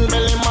big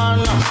belly man.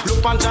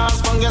 Look on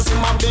Charles Bang, yes in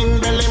my big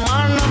belly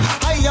man.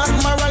 I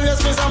admire yes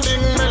with some big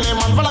belly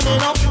man. Follow me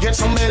now, get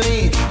some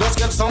belly, just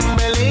get some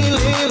belly,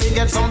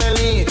 get some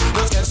belly,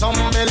 just get some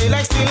belly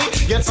like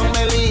Steely, get some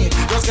belly,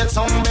 just get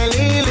some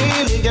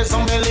belly, get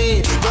some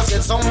belly, just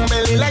get some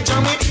belly like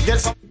Johnny, get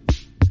some.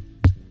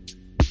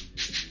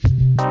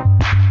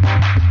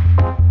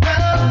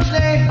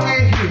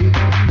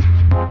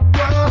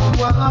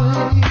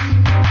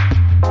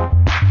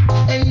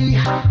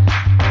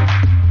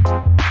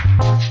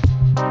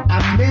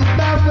 I made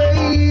my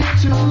way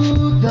to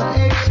the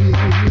exit,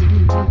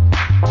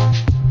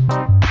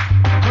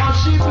 'cause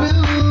she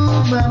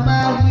blew my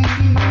mind.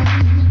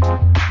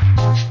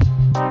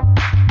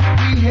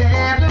 We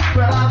had a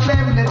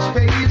problem, let's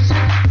face it,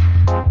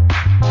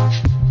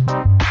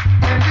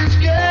 and this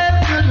girl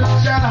couldn't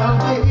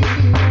solve it.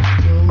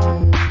 No.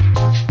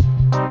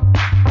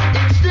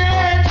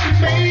 Instead, she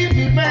made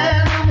me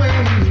run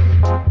away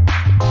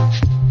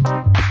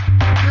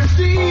to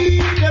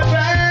seek a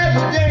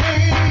brighter day.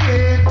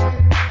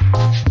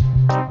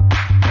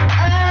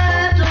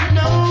 I don't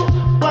know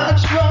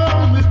what's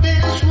wrong with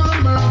this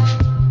woman.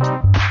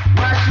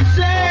 Why she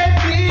said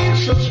things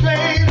so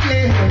strange.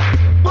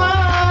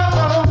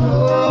 Whoa,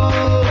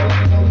 whoa.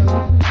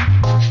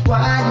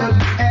 Why are you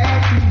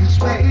acting this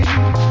way?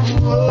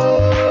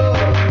 Whoa.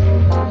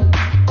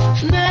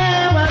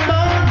 Now I'm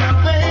on my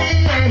way.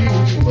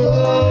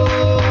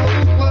 Whoa,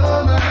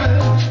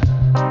 woman.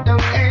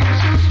 Don't act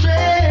so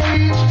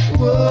strange.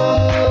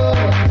 Whoa,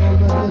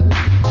 woman.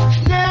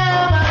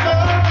 Now I'm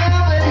on my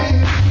way.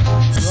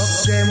 Drop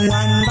them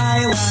one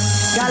by one.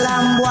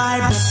 Galam boy,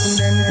 put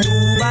them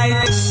two by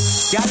two.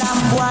 Galam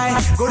boy,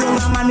 go down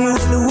the money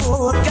with the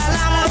wood.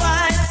 Galam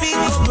boy, feet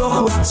go broke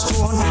one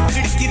stone.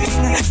 Tricky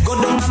thing, go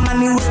down the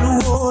money with the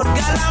wood.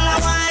 Galam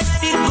boy,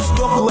 feet go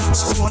broke one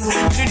stone.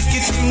 Tricky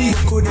thing, you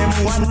go them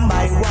one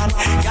by one.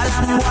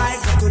 Galam boy,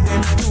 go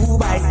them two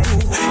by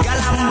two.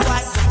 Galam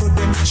boy, go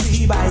them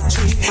three by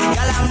three.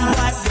 Galam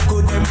boy, go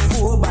them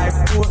four by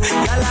four.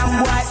 Galam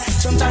boy,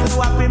 sometimes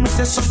you happy,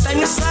 sometimes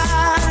you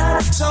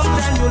sad.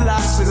 Sometimes you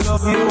lost the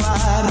love you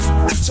had.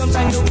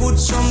 Sometimes you good,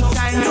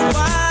 sometimes you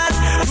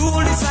bad.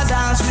 Rule this a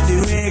dance with the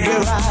reggae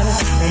rod.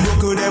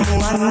 Look at them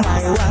one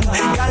by one.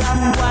 Girl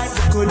and boy,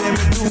 look at them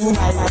 2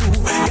 by 2.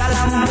 Girl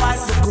and boy,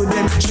 look at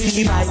them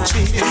 3 by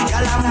 3.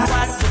 Girl and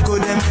boy, look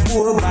at them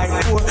 4 by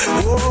 4.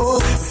 Oh,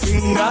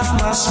 finger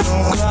must no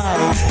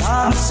cry.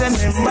 I'm say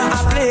member I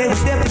play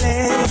with the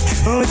play.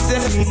 Oh, say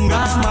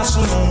finger must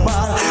no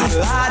ball.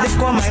 They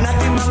come in at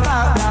him a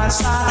back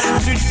dancer.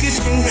 Do the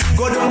thing,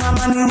 go down a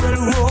man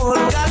railroad.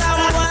 Girl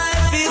and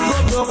wife, it go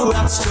broke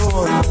rock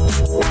stone.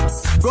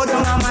 Go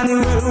down a man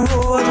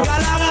railroad.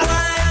 Girl and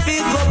wife,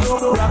 it go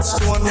broke rock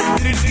stone.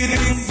 Do the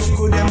thing,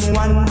 go them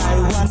 1 by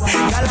 1.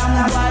 Girl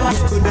and wife,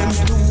 go them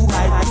 2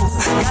 by 2.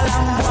 Girl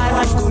and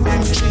wife, go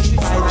them 3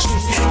 by 3.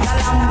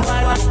 Girl and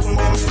wife, go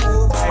them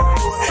 4 by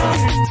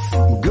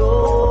 4. Go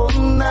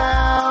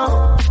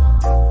now,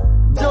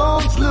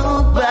 don't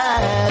look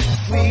back.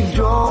 We've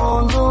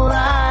drawn the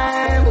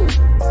line.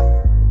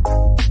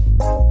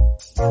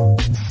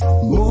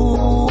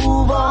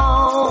 Move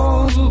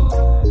on.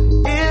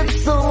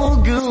 It's so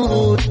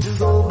good to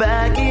go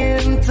back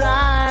in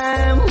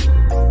time.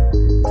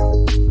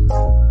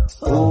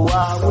 Oh,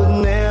 I would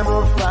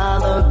never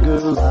find a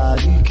girl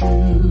like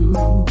you.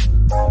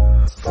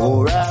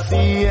 For at the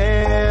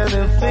end,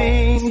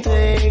 anything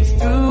takes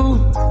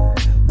two.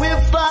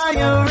 With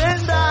fire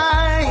and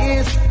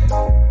ice.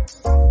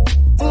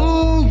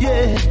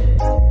 Yeah.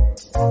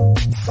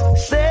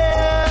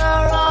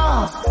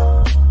 Sarah,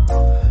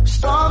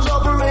 storms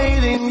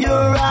operate in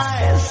your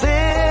eyes.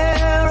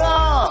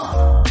 Sarah,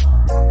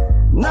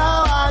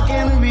 now I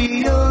can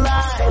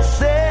realize.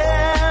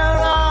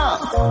 Sarah,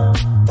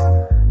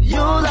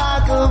 you're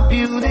like a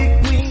beauty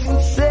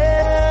queen.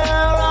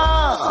 Sarah,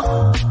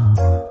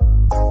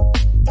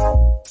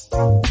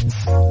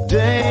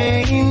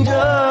 dangers.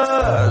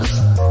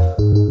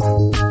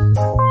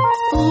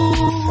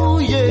 Ooh,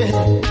 yeah.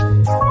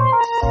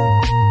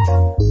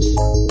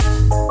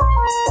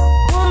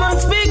 Woman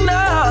speak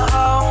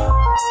now.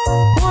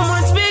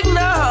 Woman speak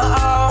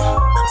now.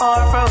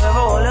 Or forever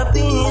all the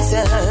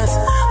pieces.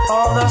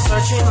 All the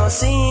searching for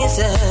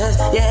ceases.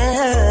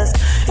 Yes.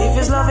 If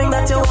it's loving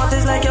that you want,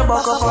 it's like you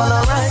buck up on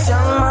a right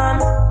young man.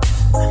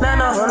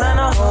 No.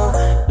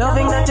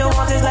 Loving that you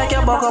want is like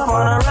you buck up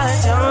on a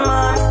right young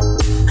man.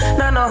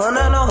 No.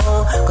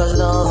 Cause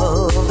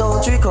love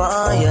don't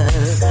require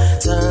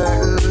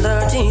certain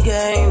dirty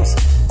games.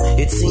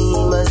 It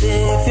seems as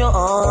if you're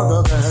all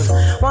the girls.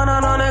 One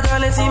another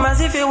girl, it seems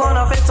as if you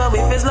wanna fit. So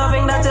if it's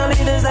loving that you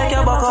lead, it's like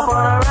you buck up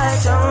on a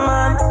right young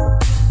man.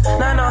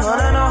 No.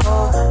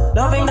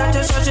 Loving that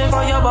you're searching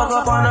for, you buck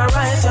up on a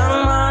right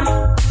young man.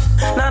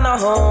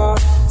 No.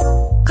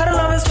 Cause the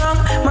love is strong,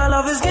 my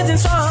love is getting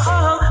strong.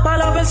 My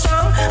love is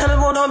strong, and it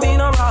won't be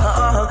no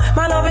wrong.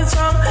 My love is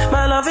strong,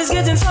 my love is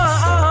getting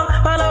strong.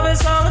 My love is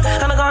strong,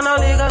 and I got no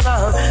legal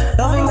love.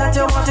 Loving that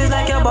you want is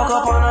like you buck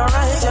up on a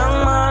right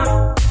young man.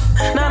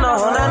 No.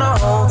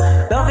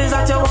 Love is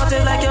that you want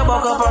is like you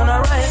buck up on a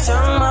right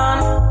young man.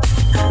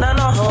 No.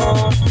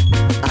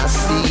 I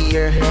see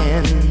your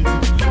hand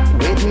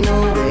with no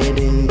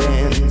wedding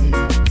band,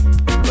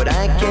 but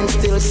I can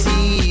still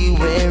see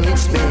where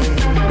it's been.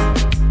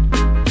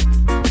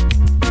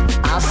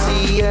 I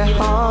see your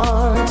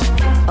heart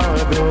all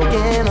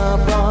broken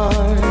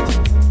apart,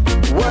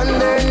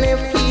 wondering if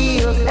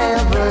he'll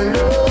ever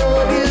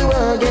love you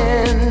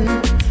again.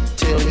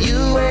 Till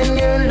you and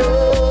your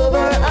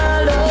lover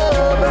are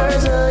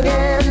lovers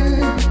again.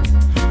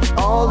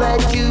 All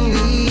that you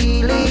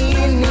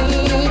really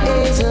need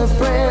is a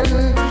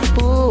friend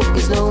who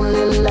is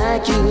lonely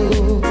like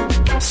you,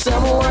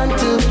 someone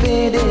to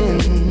fit in.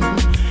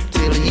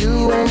 Till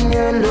you and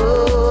your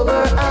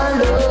lover are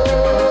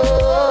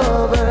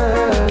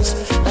lovers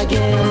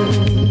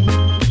again.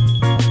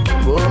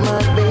 Oh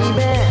my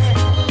baby,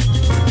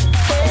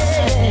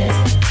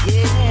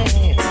 yeah.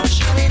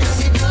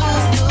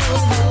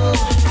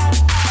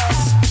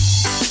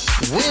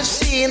 We've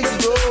seen the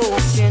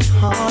broken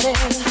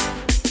hearted,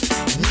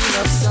 need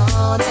of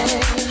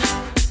started,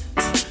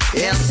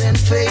 and then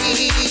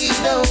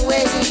fade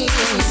away.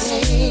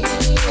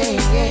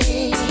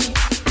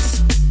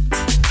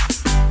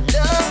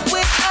 Love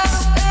without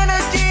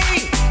energy,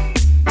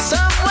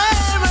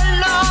 somewhere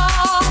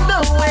along the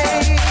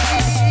way.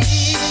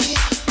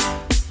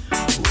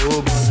 Oh,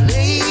 but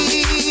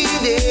lady,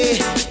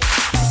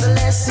 the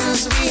lessons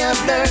we have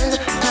learned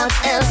have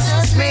helped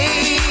us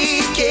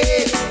make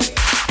it.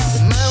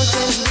 The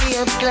mountains we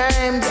have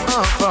climbed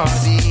are far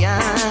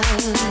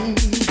behind.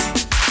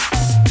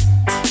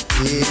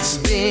 It's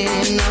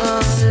been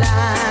a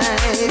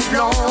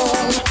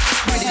lifelong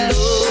pretty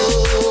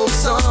love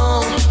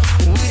song,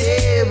 with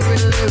every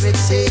lyric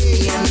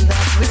saying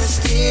that we're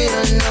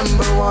still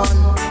 #1.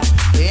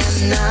 And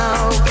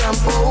now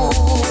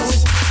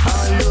composed,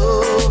 our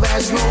love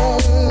has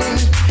grown,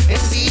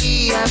 and we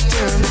have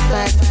turned the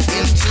fact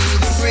into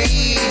the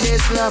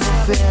greatest love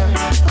affair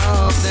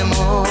of them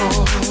all.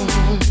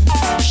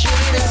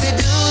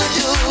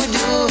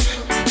 Do,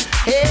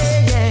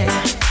 hey, yeah.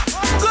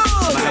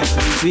 Good. My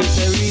sweet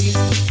cherry,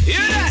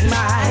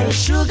 my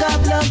sugar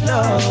plum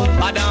love.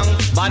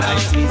 My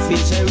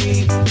sweet cherry,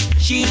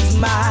 she's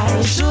my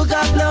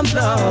sugar plum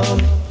plum.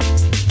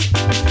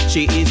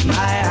 She is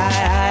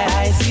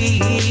my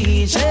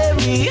sweet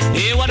cherry.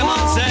 Hear what the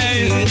man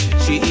say?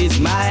 She is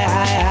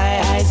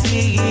my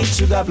sweet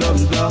sugar plum.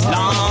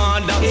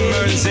 Lord have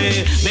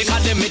mercy.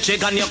 Because the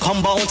Michigan you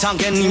come out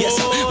again. Yes,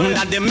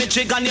 that the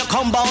Michigan you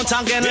come out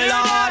again,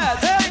 Lord.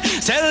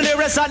 Tell the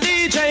rest of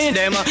DJ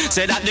them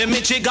say that the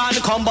Michigan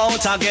come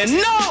out again.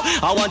 No,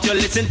 I want you to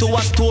listen to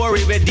a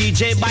story with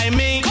DJ by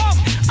me.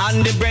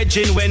 And the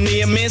brethren when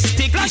name is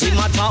Stick. Him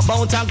a talk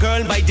about a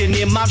girl by the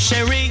name of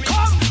Sherry.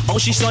 Oh,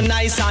 she's so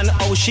nice and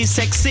oh, she's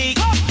sexy.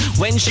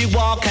 When she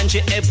walk and she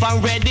up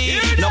and ready.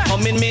 No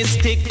coming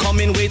mystic,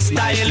 coming with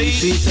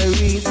stylish. My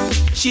sweet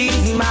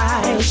she's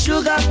my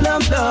sugar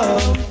plum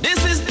plum.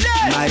 This is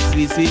dead. My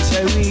sweet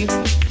cherry,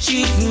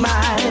 she's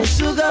my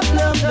sugar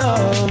plum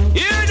plum.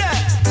 Hear that?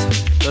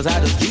 Cause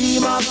I just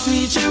dream of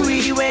sweet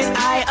cherry when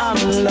I am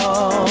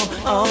alone.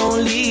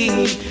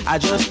 Only I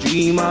just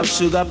dream of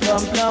sugar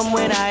plum plum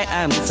when I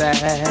am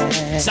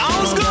sad.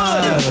 Sounds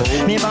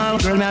good. Me ball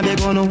girl me a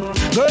beg on no.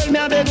 Girl me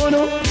a beg on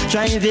no.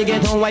 Trying to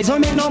get on wise, so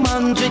make no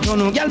man trick on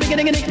no. Girl be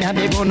getting me a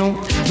beg on no.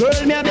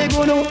 Girl me a beg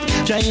on no.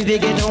 Trying to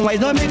get on wise,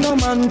 don't make no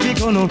man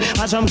trick on no.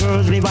 And some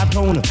girls live a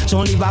town,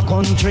 some live a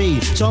country.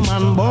 Some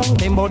man bong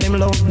them but them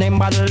love them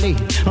badly.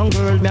 And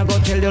girl me a go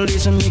tell you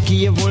listen me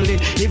carefully.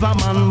 If a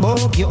man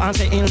bong you and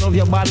say in love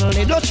you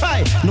badly, don't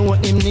try know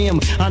him name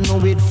and know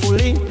it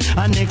fully.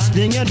 And next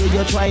thing you do,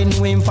 you try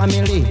know him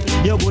family.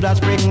 You good as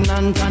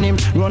pregnant and him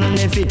run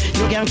left it.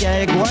 You can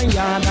carry go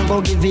yard and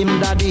go give him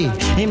daddy.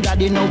 Him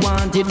daddy no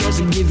want it,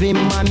 just give him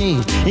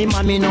mommy. Him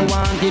mommy no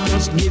want it,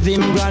 just give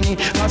him granny.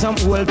 Cause some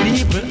old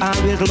people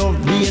always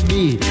love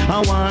baby.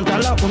 I want a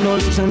lot, no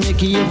listen me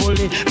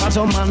carefully. Cause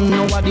some man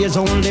nowadays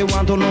only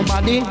want to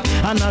nobody.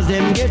 And as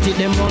them get it,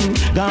 them run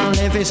gone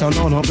left it. So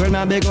no, girl me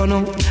a beg on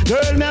no.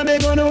 Girl me a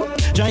beg on no.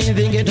 Try and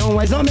think it on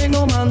wise, don't make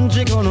no man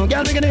trick on no.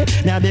 Girl me get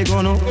me a beg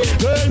on no.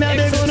 Girl me a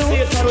beg on no.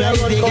 Try and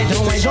think it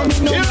on wise, don't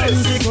make no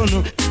man trick on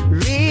no.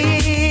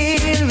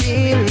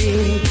 Real,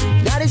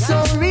 that is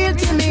so real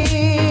to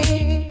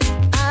me.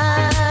 I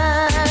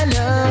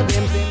love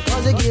him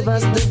cause he give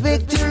us the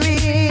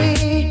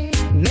victory.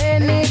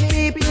 Many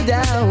people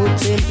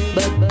doubt him,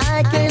 but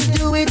I can't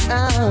do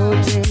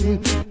without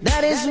him.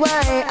 That is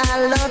why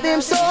I love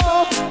him so.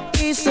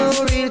 He's so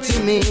real to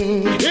me.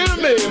 Hear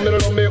me,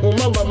 love me,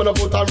 woman, I'm gonna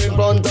put her in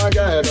front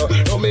again.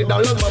 Love me,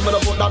 darling, I'm gonna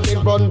put that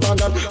in front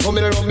again. Love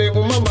me,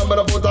 woman, I'm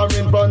gonna put her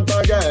in front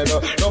again.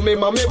 Love me,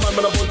 mommy, I'm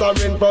gonna put her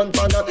in front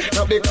again.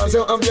 Not because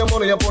you have your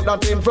money, you put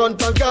that in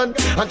front again.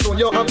 And so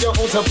you have your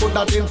house, you put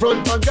that in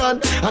front again.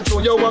 And so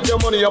you have your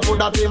money, you put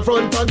that in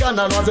front again.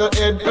 And as your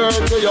head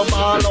hurts, you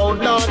ball out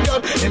that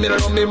gun.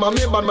 Love me,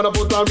 mommy, I'm gonna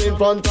put her in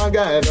front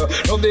again.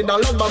 Love me,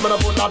 darling, I'm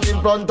gonna put that in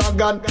front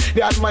again.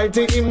 The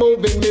Almighty, He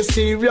moving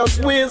mysterious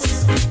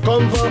ways.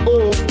 Come for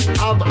home,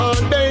 have our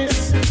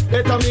days.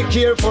 Let her be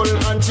careful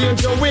and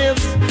change your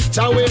ways.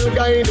 Jah will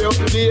guide you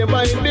day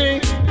by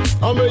day.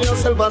 Humble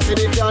yourself and see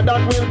the car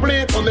that will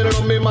play. Come here,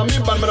 love me, mommy,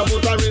 but me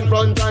put her in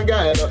front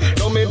again.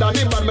 Love me,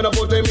 daddy, but me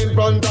put him in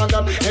front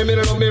again. Hey, me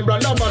love me,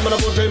 brother, but me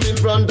put him in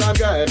front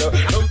again.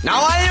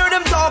 Now I hear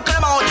them talking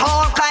about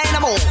all kind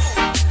of move,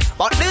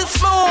 but this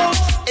move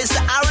is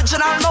the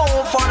original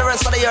move for the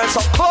rest of the year.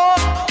 So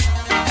come,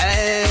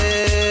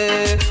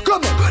 hey,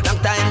 come on. Long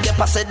time they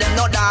pass it, them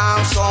no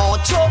dance. So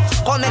chop,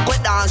 come make we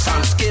dance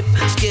and skip.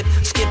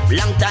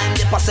 Long time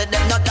they pass it,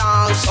 them no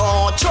dance.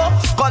 So chop,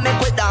 come make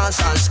we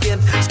dance and skip.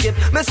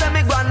 Me say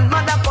me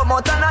grandmother come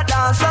out and a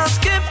dance and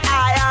skip.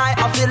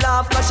 I feel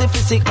laugh cause she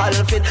physical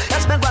fit.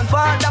 Yes, me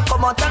grandfather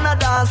come out and a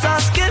dance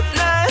and skip.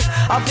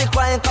 I feel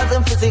crying cause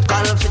him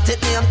physical fit.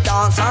 It name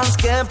dance and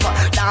skip.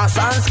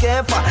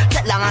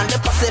 Take long and the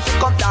Pacific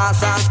come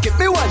dance and skip.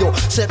 Me want you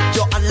set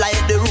your hand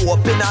like the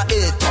rope in a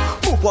it.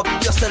 Move up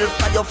yourself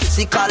and your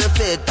physical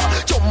fit.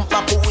 Jump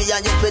back away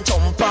and you fit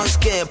jump and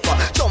skip.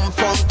 Jump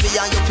from me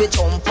and you fit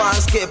jump and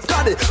skip.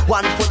 Got it,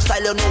 1 foot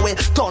style you know it,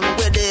 turn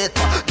with it.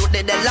 Do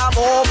the love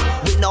up,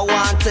 we no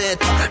want it.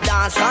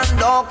 Dance and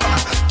duck,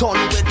 turn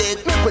with it.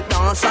 Make we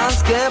dance and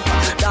skip.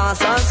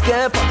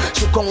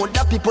 You come with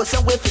the people say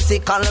we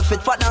physical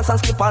fit. For dance and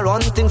skip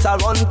around things.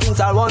 Dance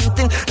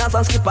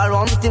and skip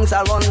around things.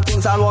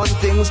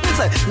 Me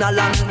say, in a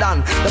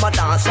London, them a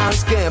dance and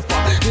skip.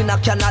 In a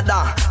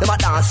Canada, them a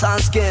dance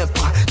and skip.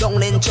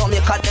 Down in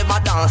Jamaica, them a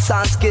dance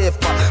and skip.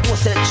 Who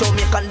said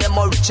Jamaica, them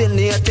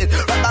originated.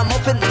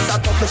 Ragamuffin is a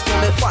toughest to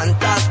me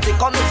fantastic.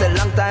 Come me say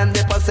long time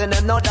they pass them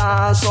no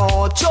dance.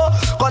 So cho,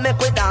 come make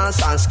we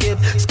dance and skip.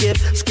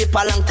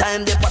 A long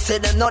time they pass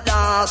them no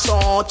dance.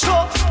 So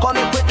cho, come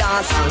make we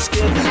dance and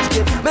skip.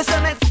 Me say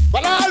me.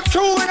 Well, all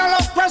true when I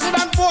love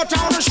President vote,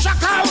 I wanna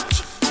shock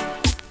out.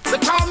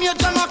 Because me and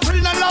my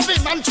crew I love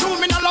him, and true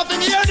me I love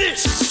him. Hear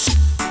this.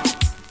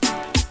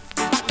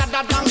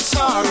 I'm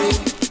sorry.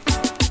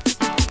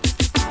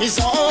 It's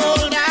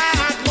all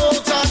that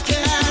voter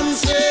can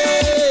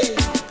say.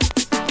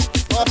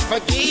 But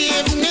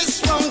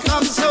forgiveness won't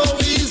come so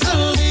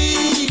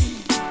easily.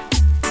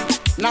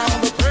 Now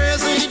the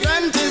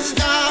president is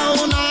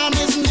down on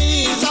his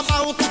knees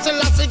about to tell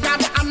us he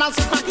got and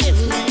forgive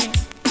me.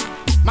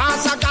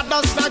 Master God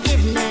does forgive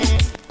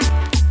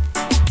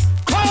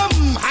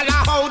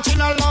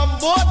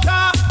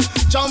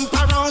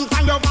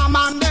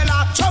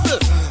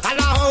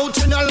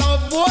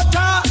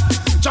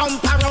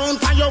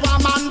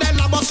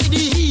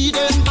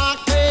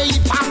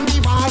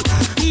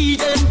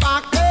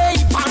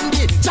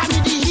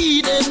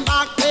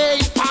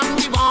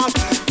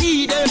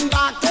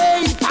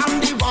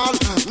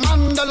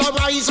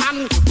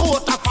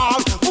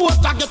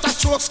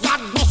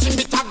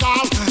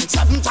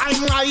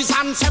rise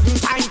and 7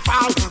 times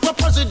fall. The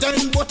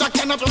president but I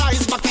cannot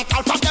rise back at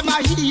all. For them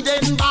a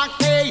hidden back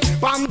day,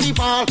 from the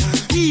fall.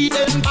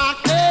 Hidden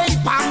back day,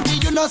 from the,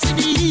 you know see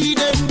the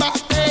hidden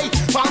back day,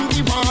 from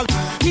the wall.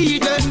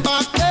 Hidden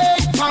back day,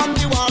 from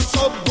the wall.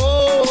 So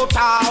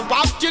voter,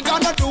 what you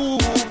gonna do?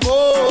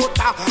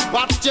 Voter,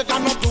 what you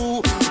gonna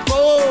do?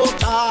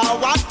 Voter,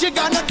 what you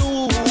gonna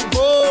do?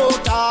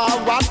 Voter,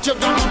 what you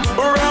gonna do?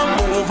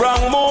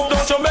 Wrong move,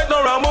 don't you make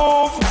no wrong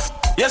move.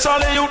 Yes, all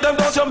the youth them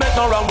don't you make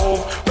no wrong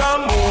move.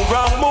 Wrong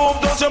move,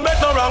 don't you make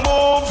no wrong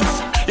move.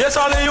 Yes,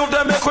 all the youth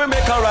them make we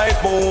make a right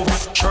move.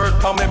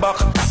 Shirt on me back,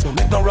 no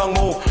make no wrong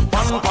move.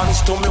 One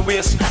pants to me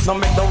waist, no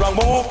make no wrong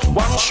move.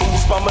 One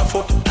shoes on my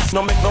foot,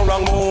 no make no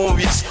wrong move.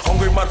 Yes,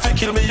 hungry man fi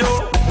kill me yo,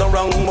 make no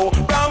wrong move.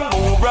 Wrong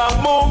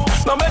move,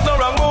 no make no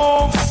wrong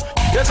move.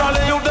 Yes, all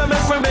the youth them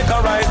make we make a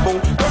right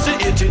move.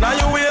 30, 80 in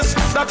your waist,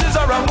 that is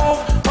a wrong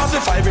move.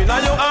 45 in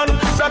your hand,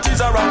 that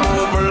is a wrong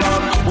move.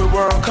 Lord, we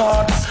work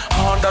hard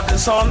under the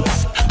sun.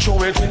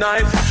 Throw it the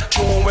knife,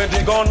 throw it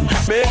the gun.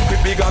 Make me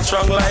big and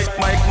strong like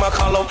Mike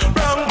McCallum.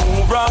 Wrong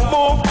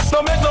move,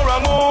 no make no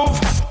wrong move.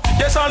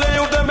 Yes, all the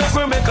youth them make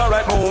we make a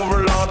right move.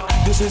 Lord,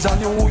 this is a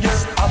new year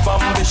of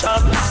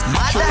ambition.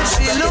 Mother,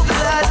 she look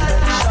glad.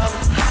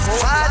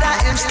 Father,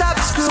 him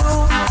stop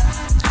school.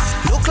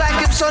 Look like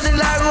him sonning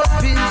like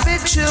up in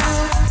picture.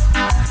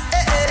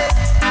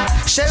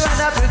 Sharon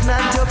a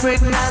pregnant, you're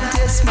pregnant,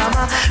 yes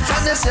mama. From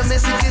the see me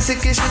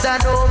sicky,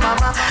 shoulda know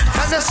mama.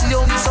 From the see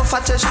you me so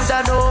fat, you shoulda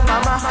know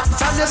mama.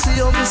 From the see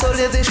you me so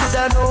lazy,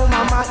 shoulda know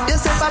mama.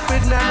 You say I'm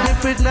pregnant,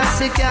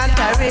 me can't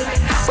carry.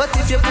 But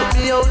if you put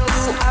me out,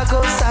 you I go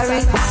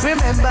sorry.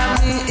 Remember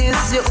me is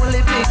your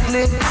only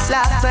picnic.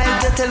 Last night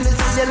you tell me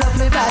say you love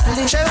me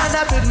badly. Sharon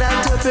a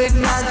pregnant, you're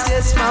pregnant,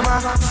 yes mama.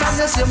 From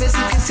the see you me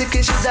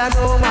sicky, shoulda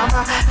know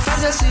mama.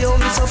 From the see you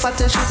me so fat,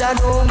 you shoulda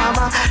know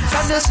mama.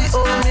 From the see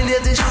you me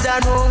lazy,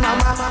 shoulda know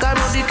mama. Come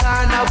on the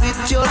corner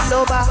with your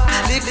lover.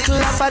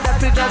 Little father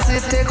pregnancy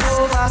take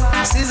over.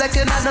 Seems like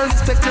you not no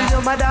respect to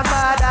your mother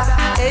father.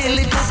 Hey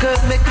little girl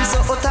make me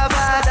so out of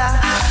order.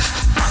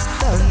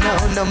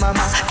 No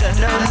mama,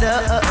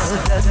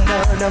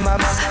 no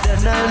mama,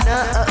 no,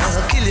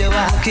 kill you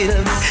and kill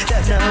me,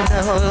 no,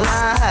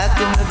 hack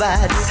in my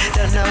body,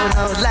 no,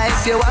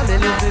 life you want me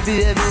live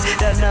baby,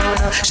 no,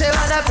 she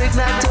wanna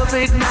pregnant, to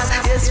pregnant,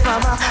 yes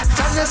mama,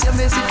 from you see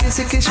me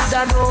sicky,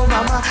 shoulda know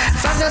mama,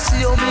 from you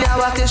see me I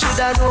walk, you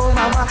shoulda know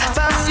mama,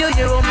 from you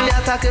hear me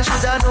attack, you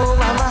shoulda know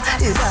mama,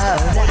 it's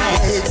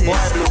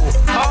alright.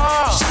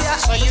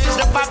 So use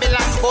the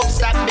Babylon books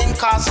that been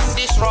causing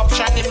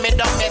disruption in my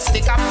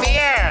domestic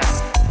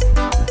affairs.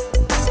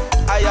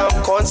 I am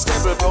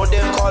constable, bro,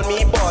 them call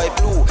me boy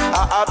blue.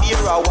 I have here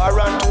a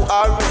warrant to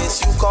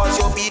arrest you cause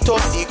you beat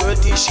up the girl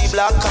till she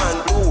black and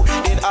blue.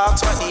 Then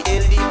ask what the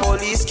hell the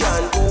police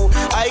can do.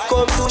 I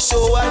come to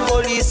show what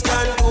police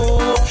can do.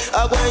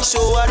 I go and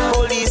show what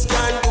police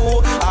can do.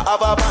 I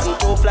have a button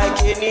top like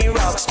any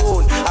rock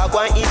stone. I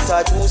go and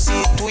introduce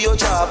it to your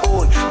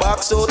jawbone.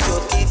 Box out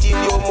your teeth in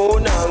your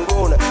moan and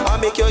groan. I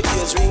make your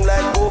ears ring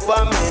like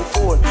government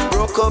phone.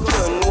 Broke up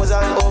your nose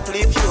and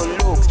uplift your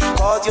looks.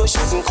 Cause you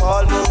shouldn't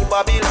call me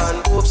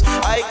Babylon boobs.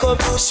 I come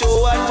to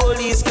show what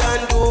police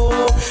can do.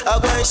 I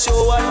go and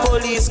show what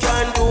police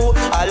can do.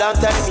 A long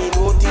time me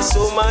notice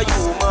so my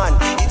human.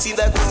 It seems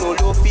like we no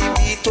love fi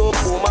beat up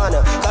woman.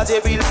 Cause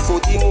every little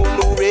thing we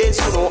no raise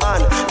we no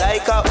hand.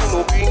 Like a we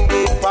no bring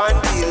them pan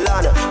the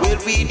land. Well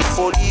we the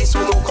police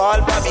we no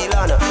call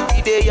Babylon. We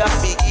dey and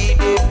biggie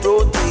them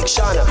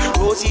protection.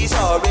 Roses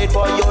are red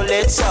but your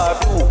legs are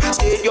blue.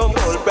 Stadium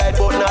ball bright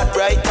but not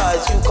bright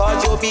as you.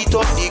 Cause you beat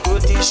up the girl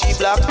till she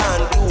black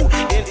and blue.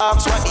 Then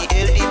ask what the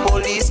hell the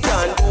police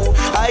can do.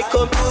 I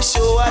come to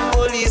show what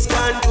police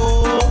can do.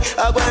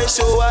 I go and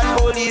show what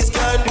police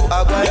can do.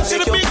 I go and make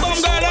your police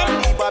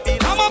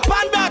come up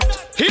on that.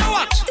 Hear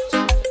what?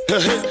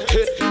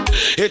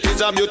 It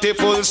is a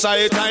beautiful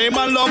sight, I'm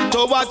a love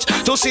to watch.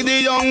 To see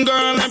the young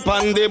girl and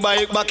on the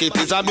bike back. It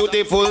is a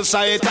beautiful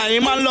sight,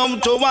 I'm a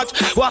love to watch.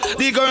 What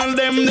the girl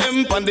them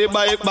on the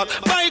bike back.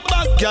 Bike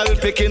back, girl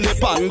picking the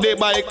on the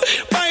bike.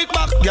 Bike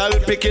back, girl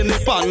picking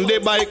the on the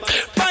bike.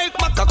 Bike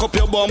back, cock up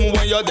your bum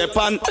when you're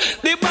depend.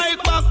 The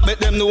bike back, make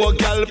them know a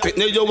girl pick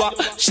me you a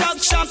shot,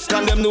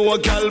 can them know a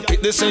girl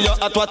pick this say you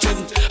at watching.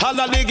 All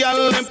of the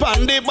girl them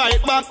on the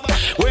bike back.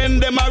 When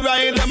them a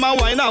ride, them a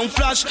wine and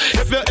flash.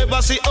 If you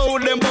ever see how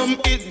them bum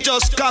it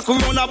just cock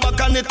run a back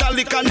and it a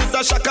lick and it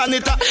a shock and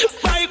it a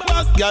bike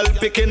back, girl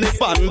picking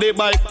it on the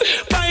bike.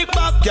 Bike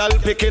back, girl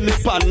picking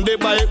it on the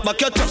bike.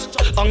 Back you just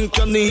hunk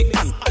your knee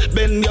and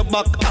bend your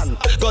back and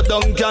go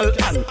down, girl,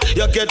 and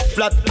you get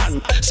flat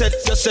and set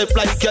yourself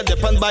like you're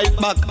dip and bike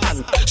back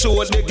and show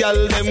the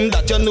girl them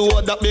that you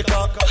know that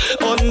because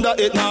under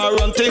it now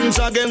run things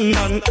again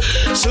and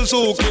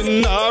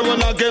Suzuki now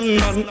run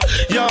again and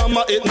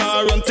Yama it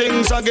now run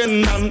things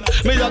again and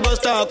me a go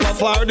start up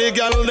for the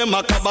girl them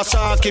a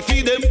Kawasaki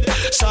feed them,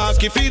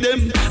 Saki feed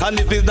them, and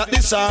if it's not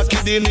the Saki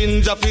the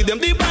ninja feed them.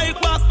 The bike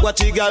back, watch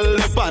the girl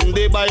on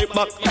the bike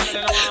back.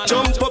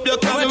 Jump up your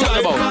car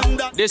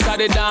right. This are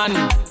the done.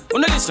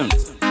 Wanna listen?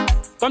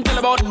 Come tell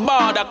about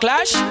border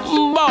clash.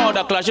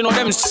 Border clash. You know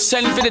them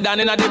send for the down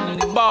in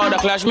the border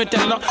clash. Me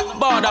tell you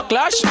border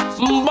clash.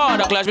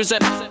 Border clash. Me say,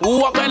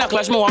 what kind of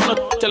clash? Me want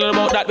not tell you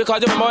about that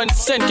because you remember when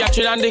St.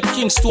 Catherine and the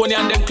Kingstonian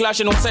and them clash.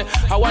 You know say,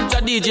 I want a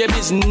DJ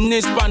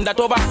business band that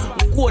over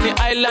Coney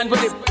Island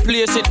where they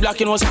place it black.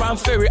 You know, Span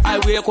Ferry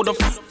Highway. You could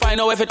find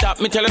out if it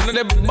up. Me tell you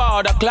the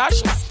border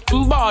clash.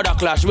 Border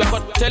clash. We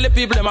have to tell the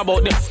people them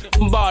about the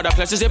border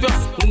clash. If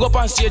you go up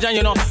on stage and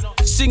you know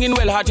singing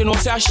well hard, you know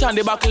say I shan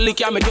the back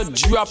lick and make you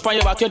drop on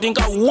your back. You think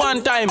of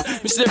one time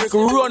Mr. Eric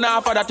run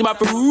off of that him have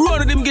to run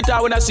with him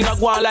guitar when I sing a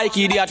go on like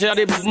idiot. You know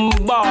the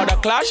border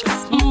clash.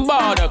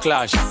 Border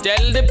clash.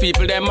 Tell the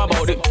people them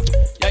about it.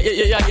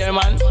 Yeah,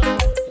 man.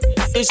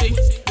 You see,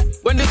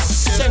 when the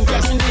St.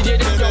 Catherine DJ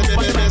they jump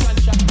on the back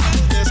and shot.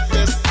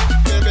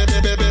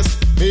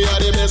 Me are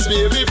the best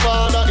baby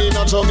father in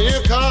a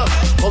Jamaica.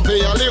 Come to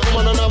your little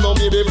woman and have no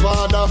baby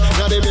father. Me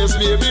are the best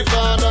baby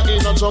father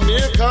in a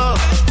Jamaica.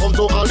 Come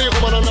to a little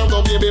woman and have no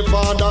baby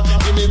father.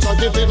 Give me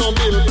jacket in no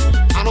bill,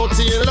 I no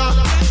tailor.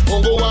 Come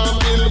go and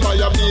bill by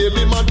your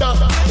baby mother.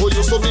 Who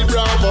used to be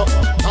bravo,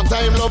 a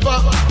time lover.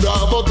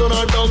 Bravo turn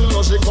her down, now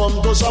she come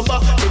to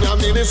shopper. Me a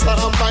minister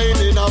and fine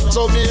in a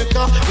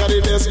Jamaica. Me are the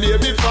best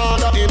baby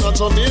father in a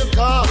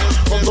Jamaica.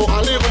 Come to a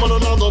little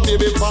woman and have no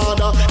baby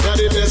father. Me are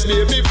the best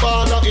baby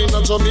father in a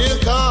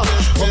Jamaica.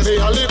 Come to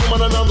a little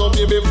woman and have no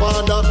baby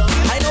father.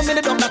 I know me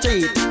the dog that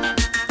eat.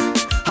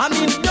 I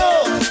mean no.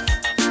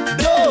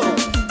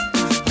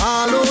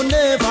 All who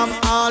never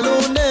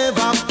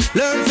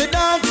learn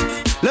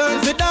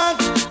to dance.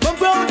 Come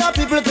proud of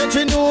people catch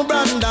a new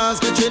brand dance,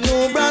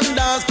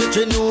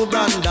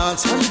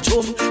 and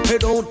jump,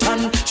 head out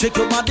and shake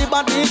your body,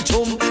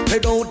 jump,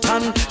 head out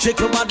and shake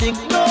your body.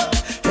 No,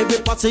 every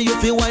party you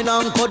feel wine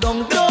and go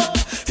down. No,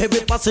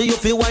 every party you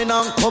feel wine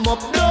and come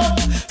up. No,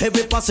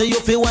 every party you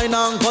feel wine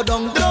and go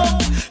down. No,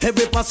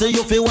 every party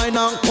you feel wine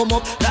and come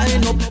up.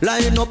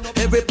 Line up,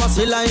 every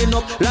party line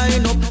up.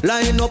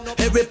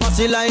 Every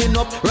party line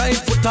up. Right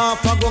foot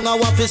off a gong, I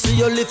want to see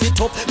you lift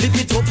it up.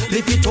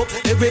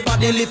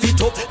 Everybody lift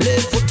it up.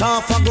 Left foot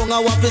off a gong, I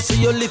want to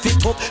see you lift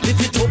it up.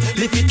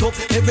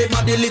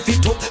 Everybody lift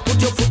it up.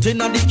 Put your foot in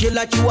the kill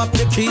like you are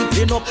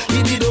keeping up.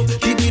 Keep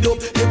it up.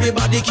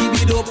 Everybody keep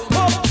it up.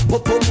 Pop.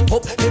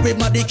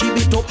 Everybody keep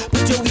it up.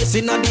 Put your waist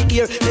in the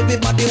air.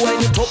 Everybody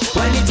wind it up.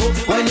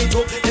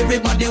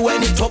 Everybody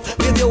wind it up.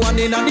 With your one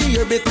in the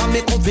air, become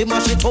me comfy.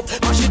 Mash it up.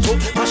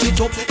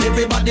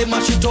 Everybody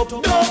mash it up.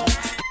 No.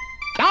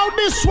 Now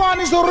this one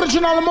is the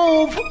original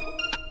move.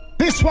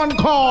 This one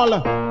called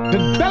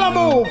the Della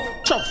move.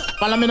 Chuff,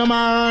 follow me no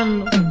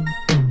man.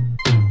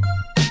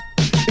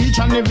 Each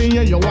and every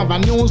year you have a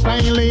new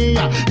style.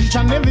 Each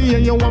and every year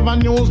you have a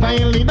new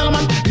style.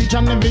 Each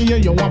and every year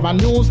you have a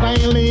new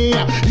style.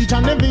 Each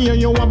and every year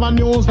you have a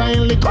new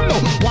style. Come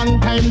on, one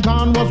time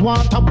gone was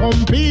water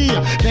pumpy.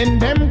 Then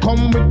them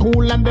come with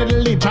cool and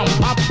deadly jump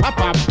pop.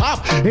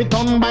 It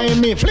done by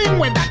me, fling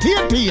with that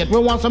tear. We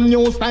want some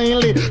new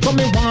style. So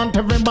me want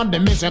everybody,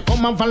 me say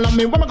come and follow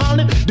me. What I call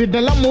it? The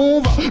Della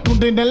move, to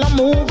the Della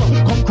move.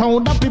 Come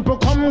crowd of people,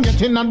 come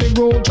get in and they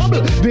grow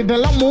trouble. The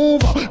Della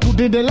move, to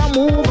the Della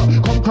move.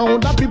 Come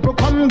crowd of people,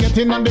 come get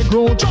in and they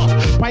grow.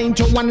 Just pint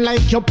your one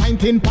like you're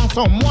pinting past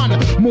someone.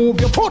 Move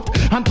your foot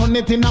and turn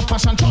it in a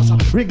fashion.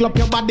 Just wriggle up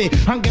your body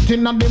and get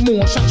in on the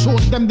motion. Show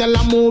them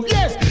Della move.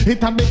 Yes,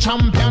 it are the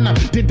champion.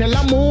 The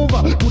Della move,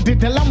 to the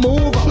Della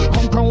move.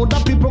 Come crowd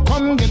of people,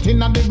 come get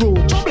in and they grow.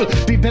 Trouble.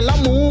 The Della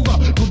move,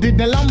 to the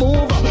Della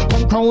move.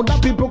 Come crowd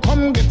of people,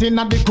 come get in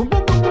and they grow.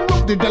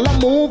 The Della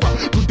move,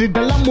 to the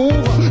Della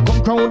move.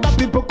 Come crowd of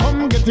people,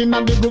 come get in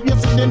and they grow. You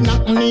see the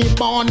knock me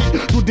born.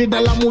 To the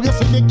Della move, you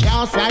see the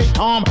cast like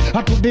Tom.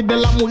 To the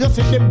Della move, you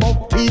see the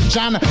Bob T.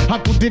 Jan.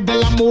 To the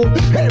Della move,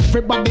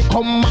 everybody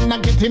come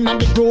and get in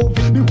and they grow.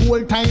 The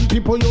whole time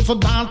people used to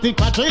dance the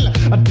quadrille.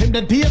 Until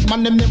the days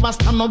man them never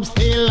stand up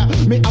still.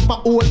 Me have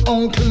a old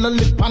uncle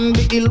live on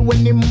the hill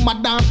when him a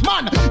dance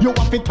man. You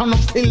have to turn up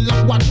still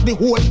and watch the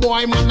whole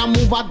boy man a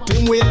move at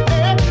him will.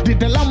 The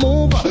Della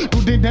move, to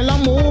the Della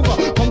move.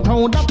 Come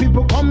crowd of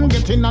people come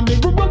get in and they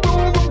grow.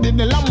 The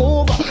Della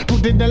move, to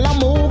the Della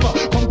move.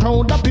 Come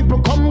crowd of people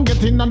come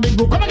get in and they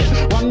grow. Come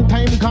again. One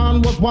time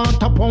gone was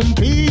water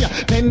pumpy.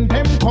 Then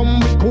them come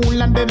with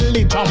cool and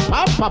deadly jump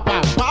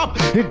pop.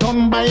 It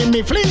done by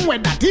me fling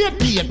with that tear.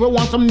 We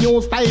want some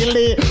new style.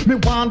 Me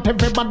want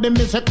everybody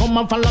me say come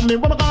and follow me.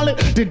 What I call it?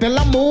 The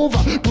Della move,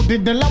 to the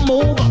Della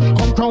move.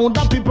 Come crowd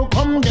of people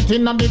come get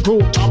in and they grow.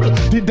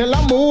 The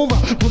Della move,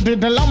 to the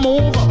Della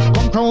move.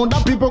 Come crowd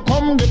of people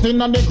come get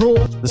in and they grow.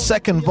 The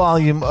second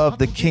volume of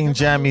the King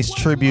Jammy's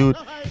tribute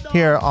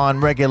here on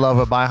Reggae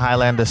Lover by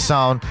Highlander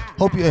Sound.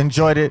 Hope you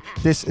enjoyed it.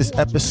 This is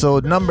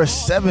episode number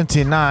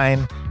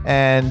 79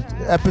 and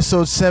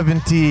episode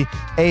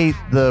 78.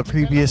 The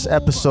previous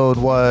episode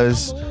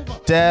was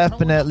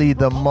definitely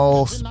the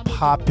most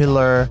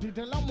popular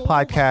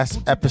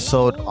podcast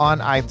episode on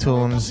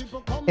iTunes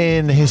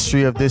in the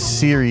history of this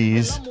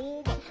series.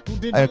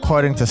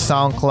 according to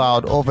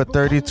SoundCloud, over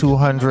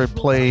 3,200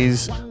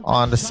 plays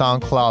on the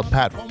SoundCloud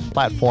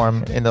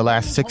platform in the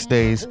last 6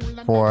 days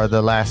for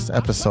the last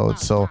episode.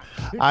 So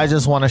I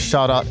just want to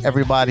shout out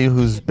everybody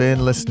who's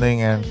been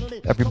listening and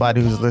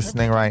everybody who's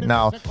listening right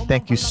now.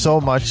 Thank you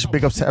so much.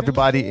 Big ups to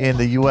everybody in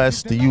the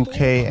US, the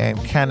UK, and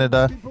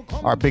Canada,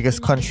 our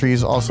biggest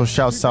countries. Also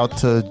shouts out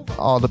to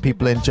all the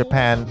people in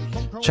Japan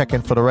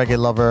checking for the Reggae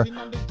Lover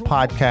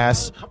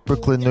podcast,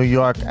 Brooklyn, New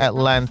York,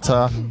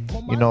 Atlanta,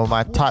 you know,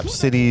 my top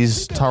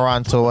cities,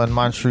 Toronto and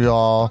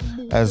Montreal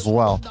as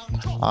well.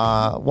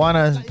 Want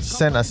to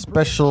send a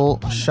special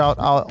shout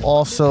out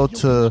also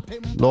to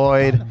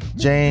Lloyd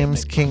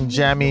James, King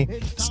Jammy,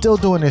 still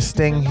doing his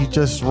thing. He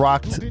just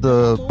rocked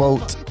the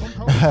boat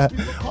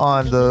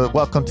on the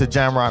Welcome to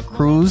Jamrock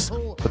cruise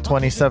for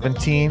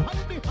 2017,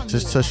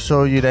 just to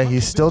show you that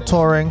he's still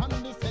touring,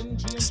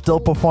 still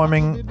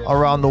performing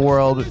around the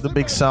world with the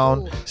big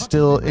sound,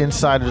 still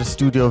inside of the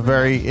studio,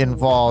 very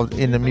involved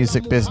in the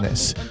music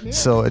business.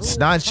 So it's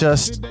not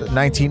just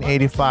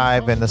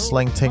 1985 and the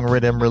Sling Ting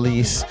Rhythm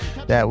release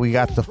that we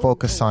got to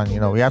focus on. You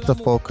know, we have to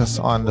focus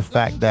on the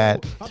fact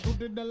that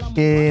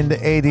in the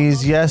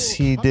 80s, yes,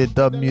 he did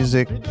dub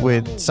music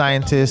with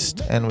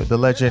Scientist and with the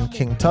legend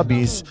King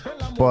Tubby's,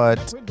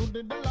 but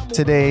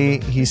today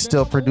he's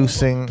still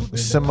producing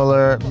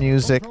similar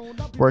music,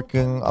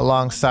 working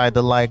alongside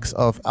the likes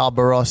of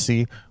Alba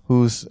Rossi,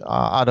 who's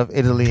out of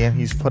Italy, and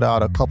he's put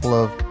out a couple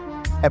of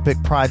epic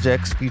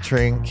projects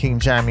featuring King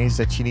Jammies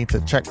that you need to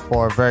check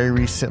for very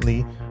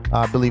recently.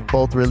 I believe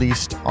both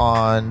released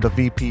on the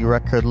VP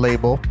record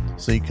label,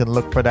 so you can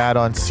look for that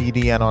on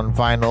CD and on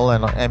vinyl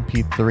and on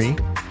MP3.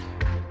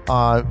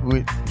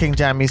 King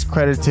Jammies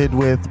credited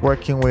with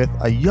working with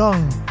a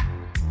young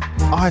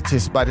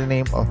artist by the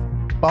name of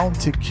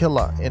Bounty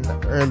Killer in the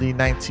early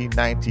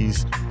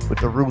 1990s with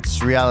the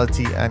Roots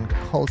Reality and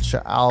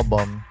Culture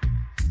album.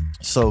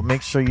 So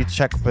make sure you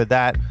check for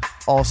that.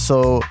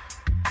 Also,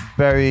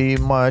 very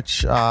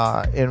much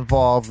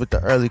involved with the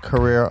early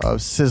career of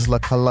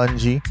Sizzla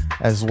Kalonji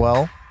as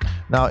well.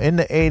 Now, in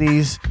the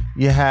 80s,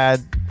 you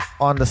had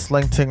on the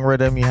Sling Ting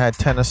Rhythm, you had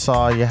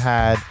Tenasaw, you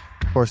had,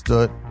 of course,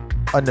 the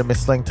Under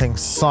Miss Sling Ting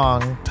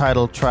song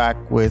title track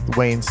with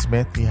Wayne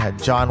Smith, you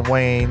had John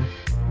Wayne,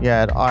 you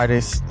had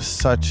artists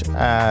such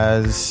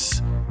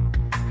as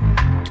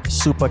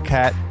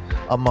Supercat,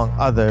 among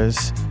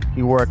others.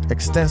 He worked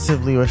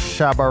extensively with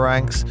Shabba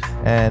Ranks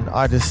and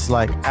artists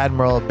like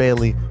Admiral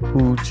Bailey,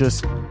 who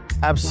just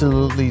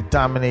absolutely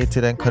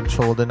dominated and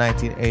controlled the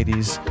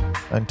 1980s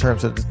in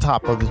terms of the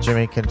top of the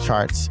Jamaican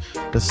charts.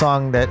 The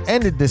song that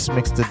ended this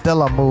mix, the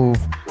Della Move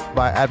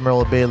by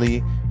Admiral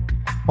Bailey,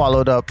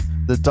 followed up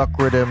the duck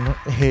rhythm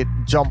hit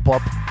Jump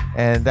Up,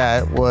 and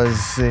that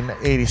was in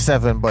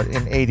 87. But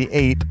in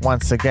 88,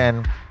 once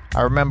again,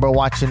 I remember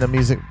watching the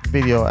music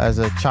video as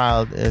a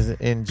child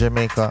in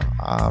Jamaica,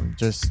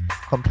 just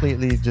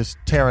completely just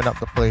tearing up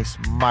the place,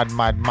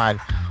 mad.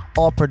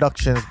 All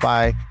productions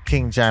by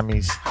King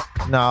Jammies.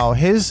 Now,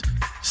 his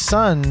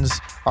sons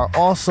are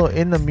also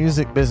in the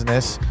music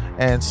business,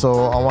 and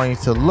so I want you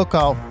to look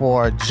out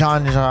for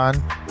John,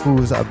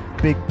 who's a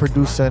big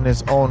producer in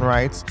his own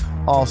rights.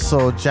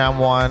 Also Jam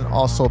One,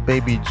 also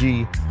Baby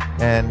G,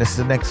 and this is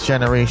the next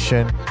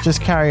generation, just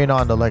carrying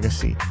on the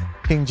legacy.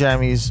 King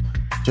Jammies,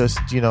 just,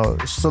 you know,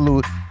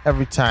 salute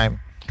every time.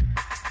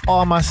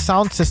 All my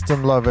sound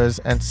system lovers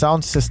and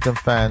sound system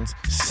fans,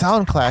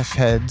 Sound Clash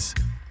heads,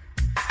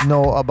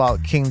 know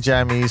about King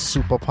Jammy's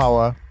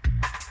superpower,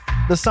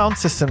 the sound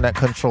system that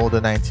controlled the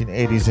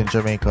 1980s in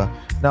Jamaica.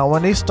 Now,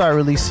 when they start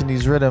releasing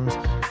these rhythms,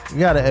 you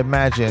gotta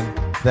imagine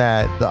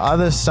that the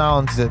other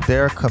sounds that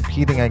they're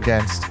competing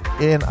against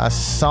in a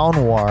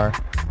sound war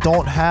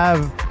don't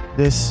have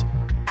this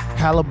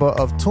caliber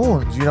of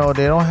tunes. You know,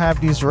 they don't have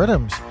these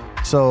rhythms.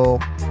 So,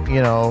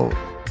 you know,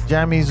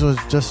 Jammies was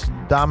just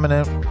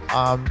dominant,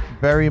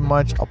 very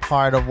much a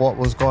part of what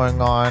was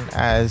going on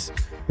as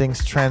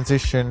things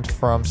transitioned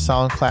from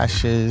sound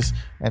clashes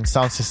and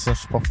sound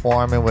systems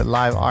performing with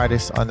live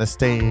artists on the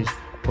stage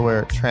to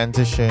where it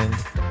transitioned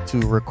to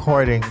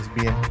recordings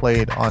being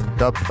played on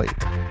dub plate.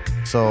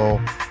 So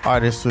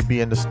artists would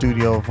be in the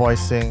studio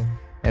voicing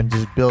and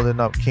just building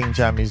up King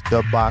Jammy's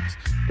dub box.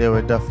 They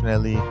were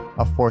definitely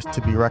a force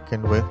to be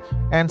reckoned with,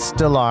 and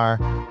still are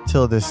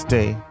till this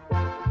day.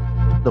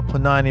 The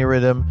Punani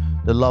rhythm,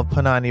 the Love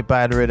Punani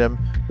Bad rhythm,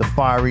 the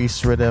Far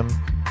East rhythm.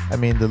 I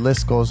mean, the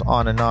list goes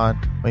on and on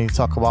when you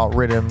talk about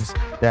rhythms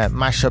that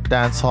mash up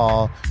dance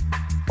hall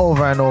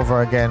over and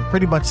over again.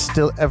 Pretty much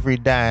still every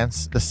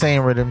dance, the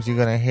same rhythms you're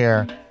going to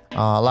hear.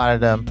 A lot of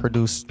them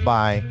produced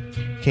by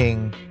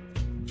King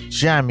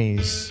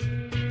Jammies.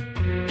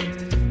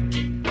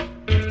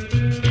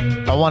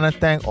 I want to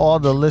thank all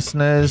the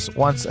listeners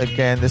once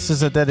again. This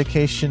is a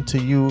dedication to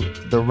you,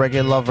 the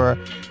reggae lover,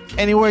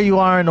 anywhere you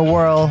are in the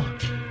world.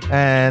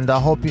 And I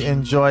hope you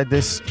enjoyed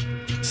this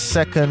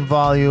second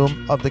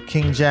volume of the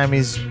King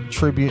Jammies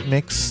tribute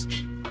mix.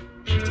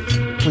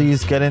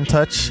 Please get in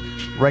touch,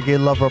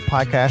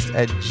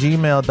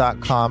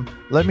 reggaeloverpodcast@gmail.com.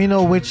 Let me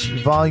know which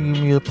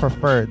volume you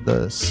prefer,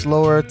 the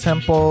slower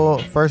tempo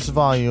first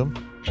volume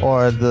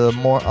or the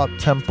more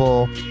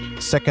up-tempo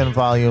second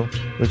volume,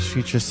 which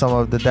features some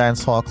of the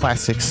dancehall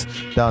classics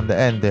down the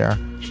end there.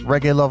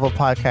 Reggae Lover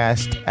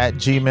Podcast at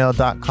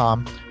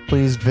gmail.com.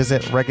 Please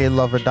visit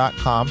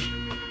reggaelover.com,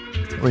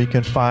 where you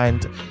can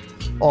find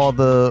all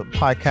the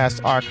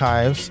podcast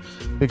archives.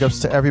 Big ups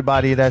to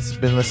everybody that's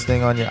been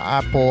listening on your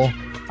Apple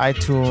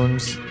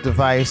iTunes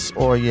device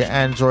or your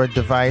Android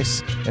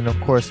device, and of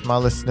course my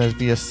listeners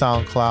via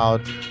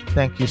SoundCloud.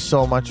 Thank you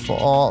so much for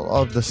all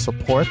of the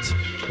support.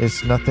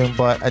 It's nothing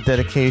but a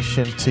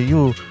dedication to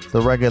you, the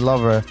Reggae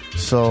Lover.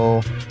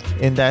 So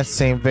in that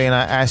same vein,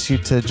 I ask you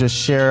to just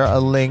share a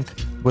link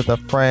with a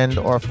friend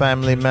or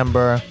family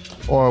member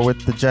or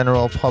with the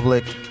general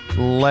public.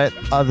 Let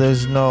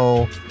others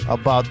know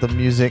about the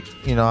music.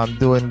 You know, I'm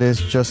doing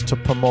this just to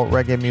promote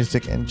reggae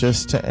music and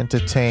just to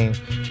entertain.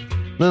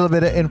 Little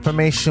bit of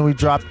information we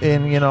drop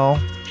in, you know.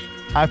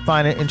 I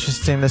find it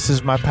interesting. This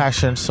is my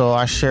passion, so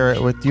I share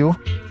it with you.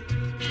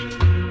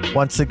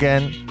 Once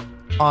again,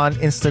 on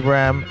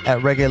Instagram at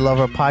Reggae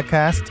Lover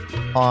Podcast,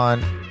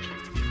 on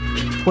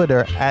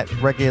Twitter at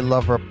Reggae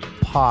Lover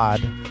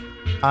Pod.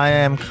 I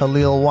am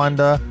Khalil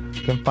Wanda.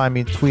 You can find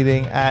me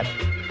tweeting at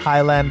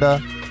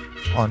Highlander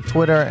on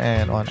Twitter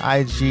and on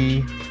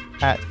IG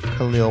at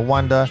Khalil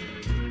Wanda.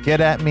 Get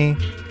at me.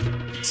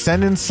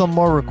 Send in some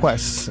more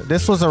requests.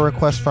 This was a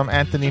request from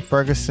Anthony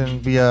Ferguson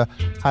via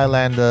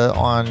Highlander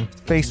on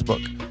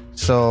Facebook.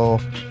 So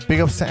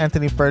big ups to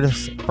Anthony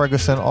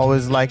Ferguson,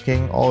 always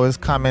liking, always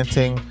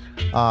commenting,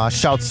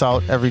 shouts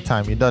out every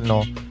time, you don't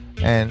know.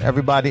 And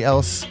everybody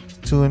else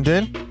tuned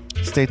in,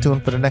 stay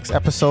tuned for the next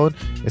episode.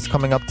 It's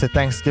coming up to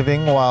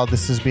Thanksgiving while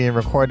this is being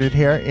recorded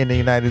here in the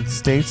United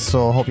States.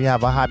 So hope you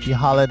have a happy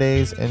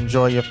holidays.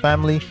 Enjoy your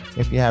family.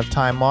 If you have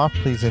time off,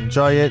 please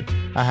enjoy it.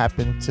 I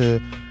happen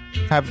to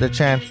have the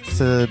chance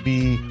to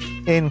be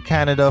in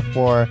Canada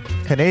for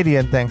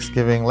Canadian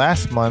Thanksgiving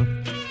last month,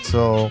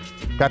 so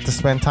got to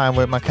spend time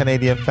with my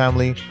Canadian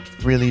family.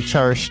 Really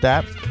cherish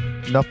that.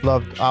 Enough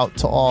love out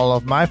to all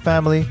of my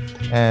family,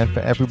 and for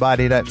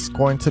everybody that's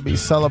going to be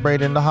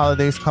celebrating the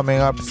holidays coming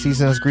up,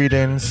 season's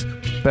greetings,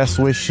 best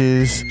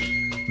wishes,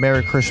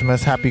 Merry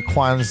Christmas, Happy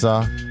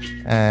Kwanzaa,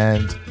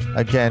 and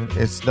again,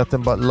 it's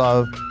nothing but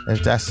love, and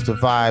that's the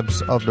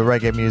vibes of the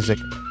reggae music,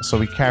 so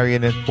we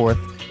carrying it forth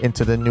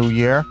into the new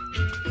year.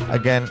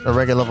 Again, the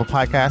Reggae Lover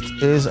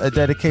Podcast is a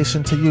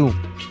dedication to you,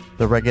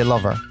 the Reggae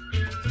Lover.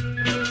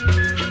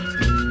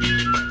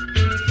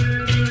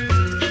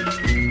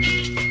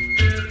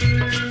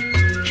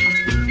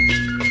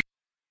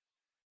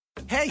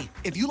 Hey,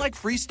 if you like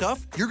free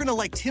stuff, you're gonna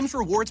like Tim's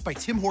Rewards by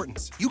Tim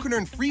Hortons. You can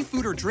earn free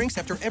food or drinks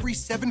after every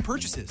 7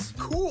 purchases.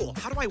 Cool.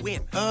 How do I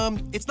win?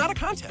 It's not a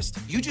contest.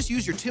 You just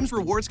use your Tim's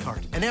Rewards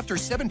card, and after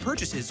 7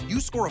 purchases, you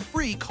score a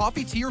free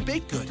coffee, tea, or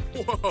baked good.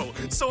 Whoa,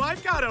 so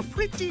I've got a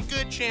pretty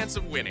good chance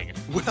of winning.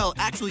 Well,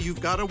 actually,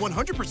 you've got a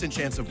 100%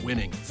 chance of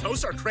winning.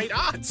 Those are great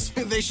odds.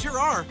 They sure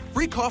are.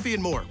 Free coffee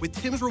and more with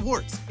Tim's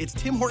Rewards. It's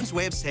Tim Hortons'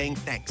 way of saying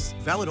thanks.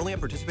 Valid only at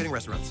participating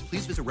restaurants.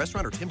 Please visit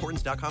restaurant or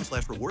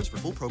timhortons.com/rewards for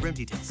full program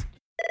details.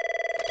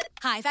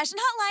 Hi, Fashion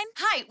Hotline.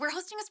 Hi, we're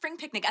hosting a spring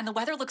picnic and the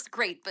weather looks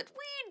great, but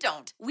we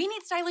don't. We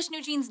need stylish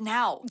new jeans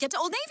now. Get to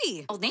Old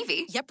Navy. Old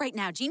Navy? Yep, right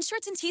now. Jeans,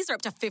 shirts, and tees are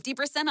up to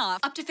 50%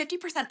 off. Up to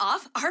 50%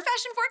 off? Our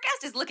fashion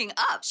forecast is looking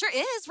up. Sure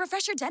is.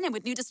 Refresh your denim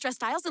with new distressed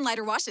styles and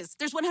lighter washes.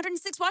 There's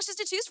 106 washes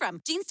to choose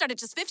from. Jeans start at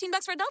just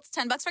 $15 for adults,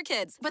 $10 for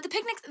kids. But the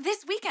picnic's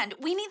this weekend.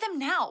 We need them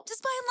now.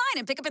 Just buy online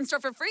and pick up in store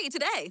for free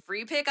today.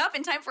 Free pickup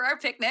in time for our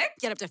picnic?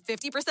 Get up to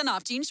 50%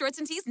 off jeans, shorts,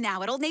 and tees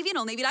now at Old Navy and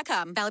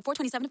OldNavy.com. Valid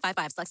 4/27 to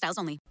 5/5. Select styles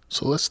only.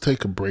 So let's take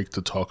a break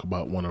to talk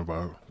about one of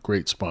our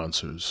great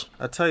sponsors.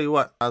 I'll tell you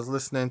what, I was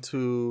listening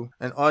to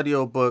an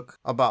audiobook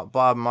about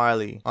Bob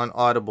Marley on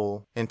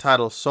Audible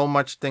entitled So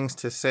Much Things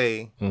to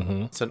Say.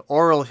 It's an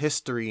oral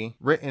history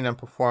written and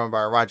performed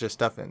by Roger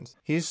Steffens.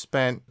 He's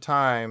spent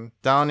time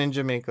down in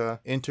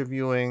Jamaica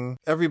interviewing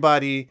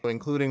everybody,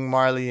 including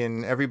Marley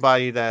and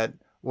everybody that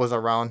was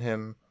around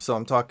him. So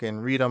I'm talking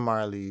Rita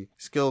Marley,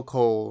 Skill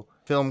Cole,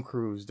 film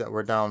crews that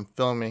were down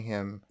filming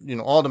him, you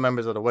know, all the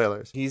members of the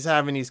Wailers. He's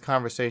having these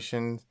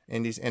conversations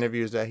in these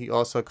interviews that he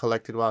also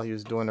collected while he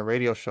was doing the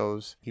radio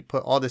shows. He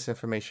put all this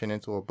information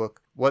into a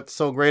book. What's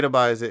so great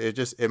about it is it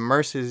just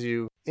immerses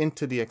you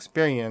into the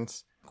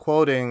experience,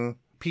 quoting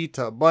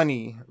Peter,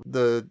 Bunny,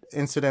 the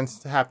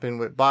incidents happened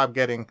with Bob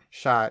getting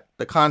shot,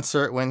 the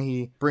concert when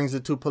he brings the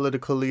 2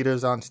 political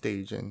leaders on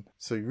stage. And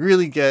so you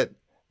really get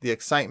the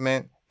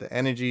excitement, the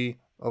energy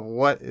of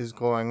what is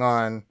going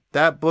on.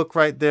 That book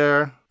right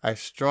there, I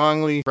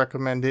strongly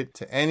recommend it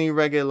to any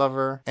reggae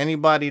lover,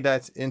 anybody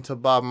that's into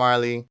Bob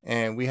Marley,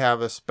 and we have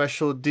a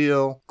special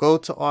deal. Go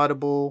to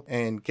Audible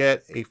and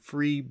get a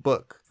free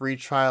book, free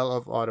trial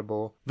of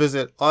Audible.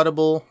 Visit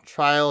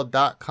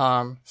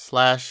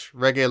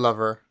audibletrial.com/reggae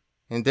lover,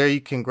 and there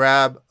you can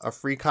grab a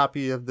free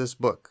copy of this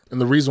book.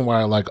 And the reason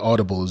why I like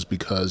Audible is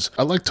because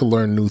I like to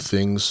learn new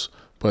things,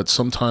 but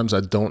sometimes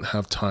I don't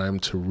have time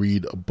to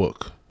read a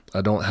book. I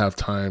don't have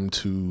time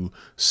to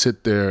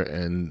sit there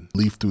and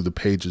leaf through the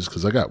pages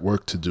because I got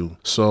work to do.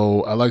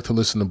 So I like to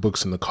listen to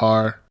books in the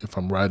car, if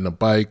I'm riding a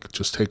bike,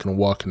 just taking a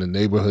walk in the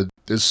neighborhood.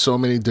 There's so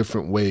many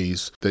different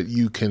ways that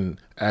you can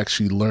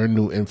actually learn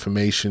new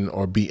information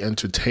or be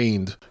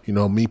entertained. You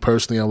know, me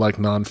personally, I like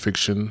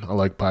nonfiction. I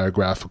like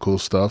biographical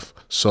stuff.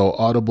 So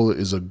Audible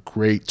is a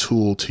great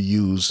tool to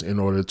use in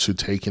order to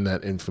take in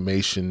that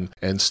information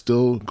and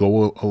still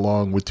go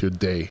along with your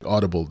day.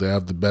 Audible, they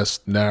have the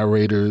best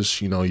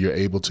narrators. You know, you're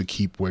able to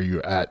keep where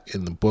you're at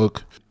in the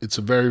book. It's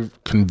a very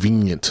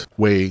convenient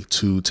way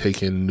to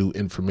take in new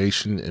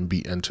information and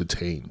be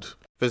entertained.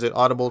 Visit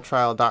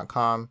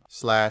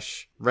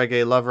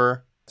audibletrial.com/reggae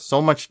lover.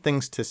 So Much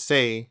Things to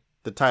Say,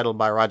 the title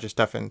by Roger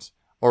Steffens,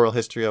 Oral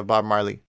History of Bob Marley.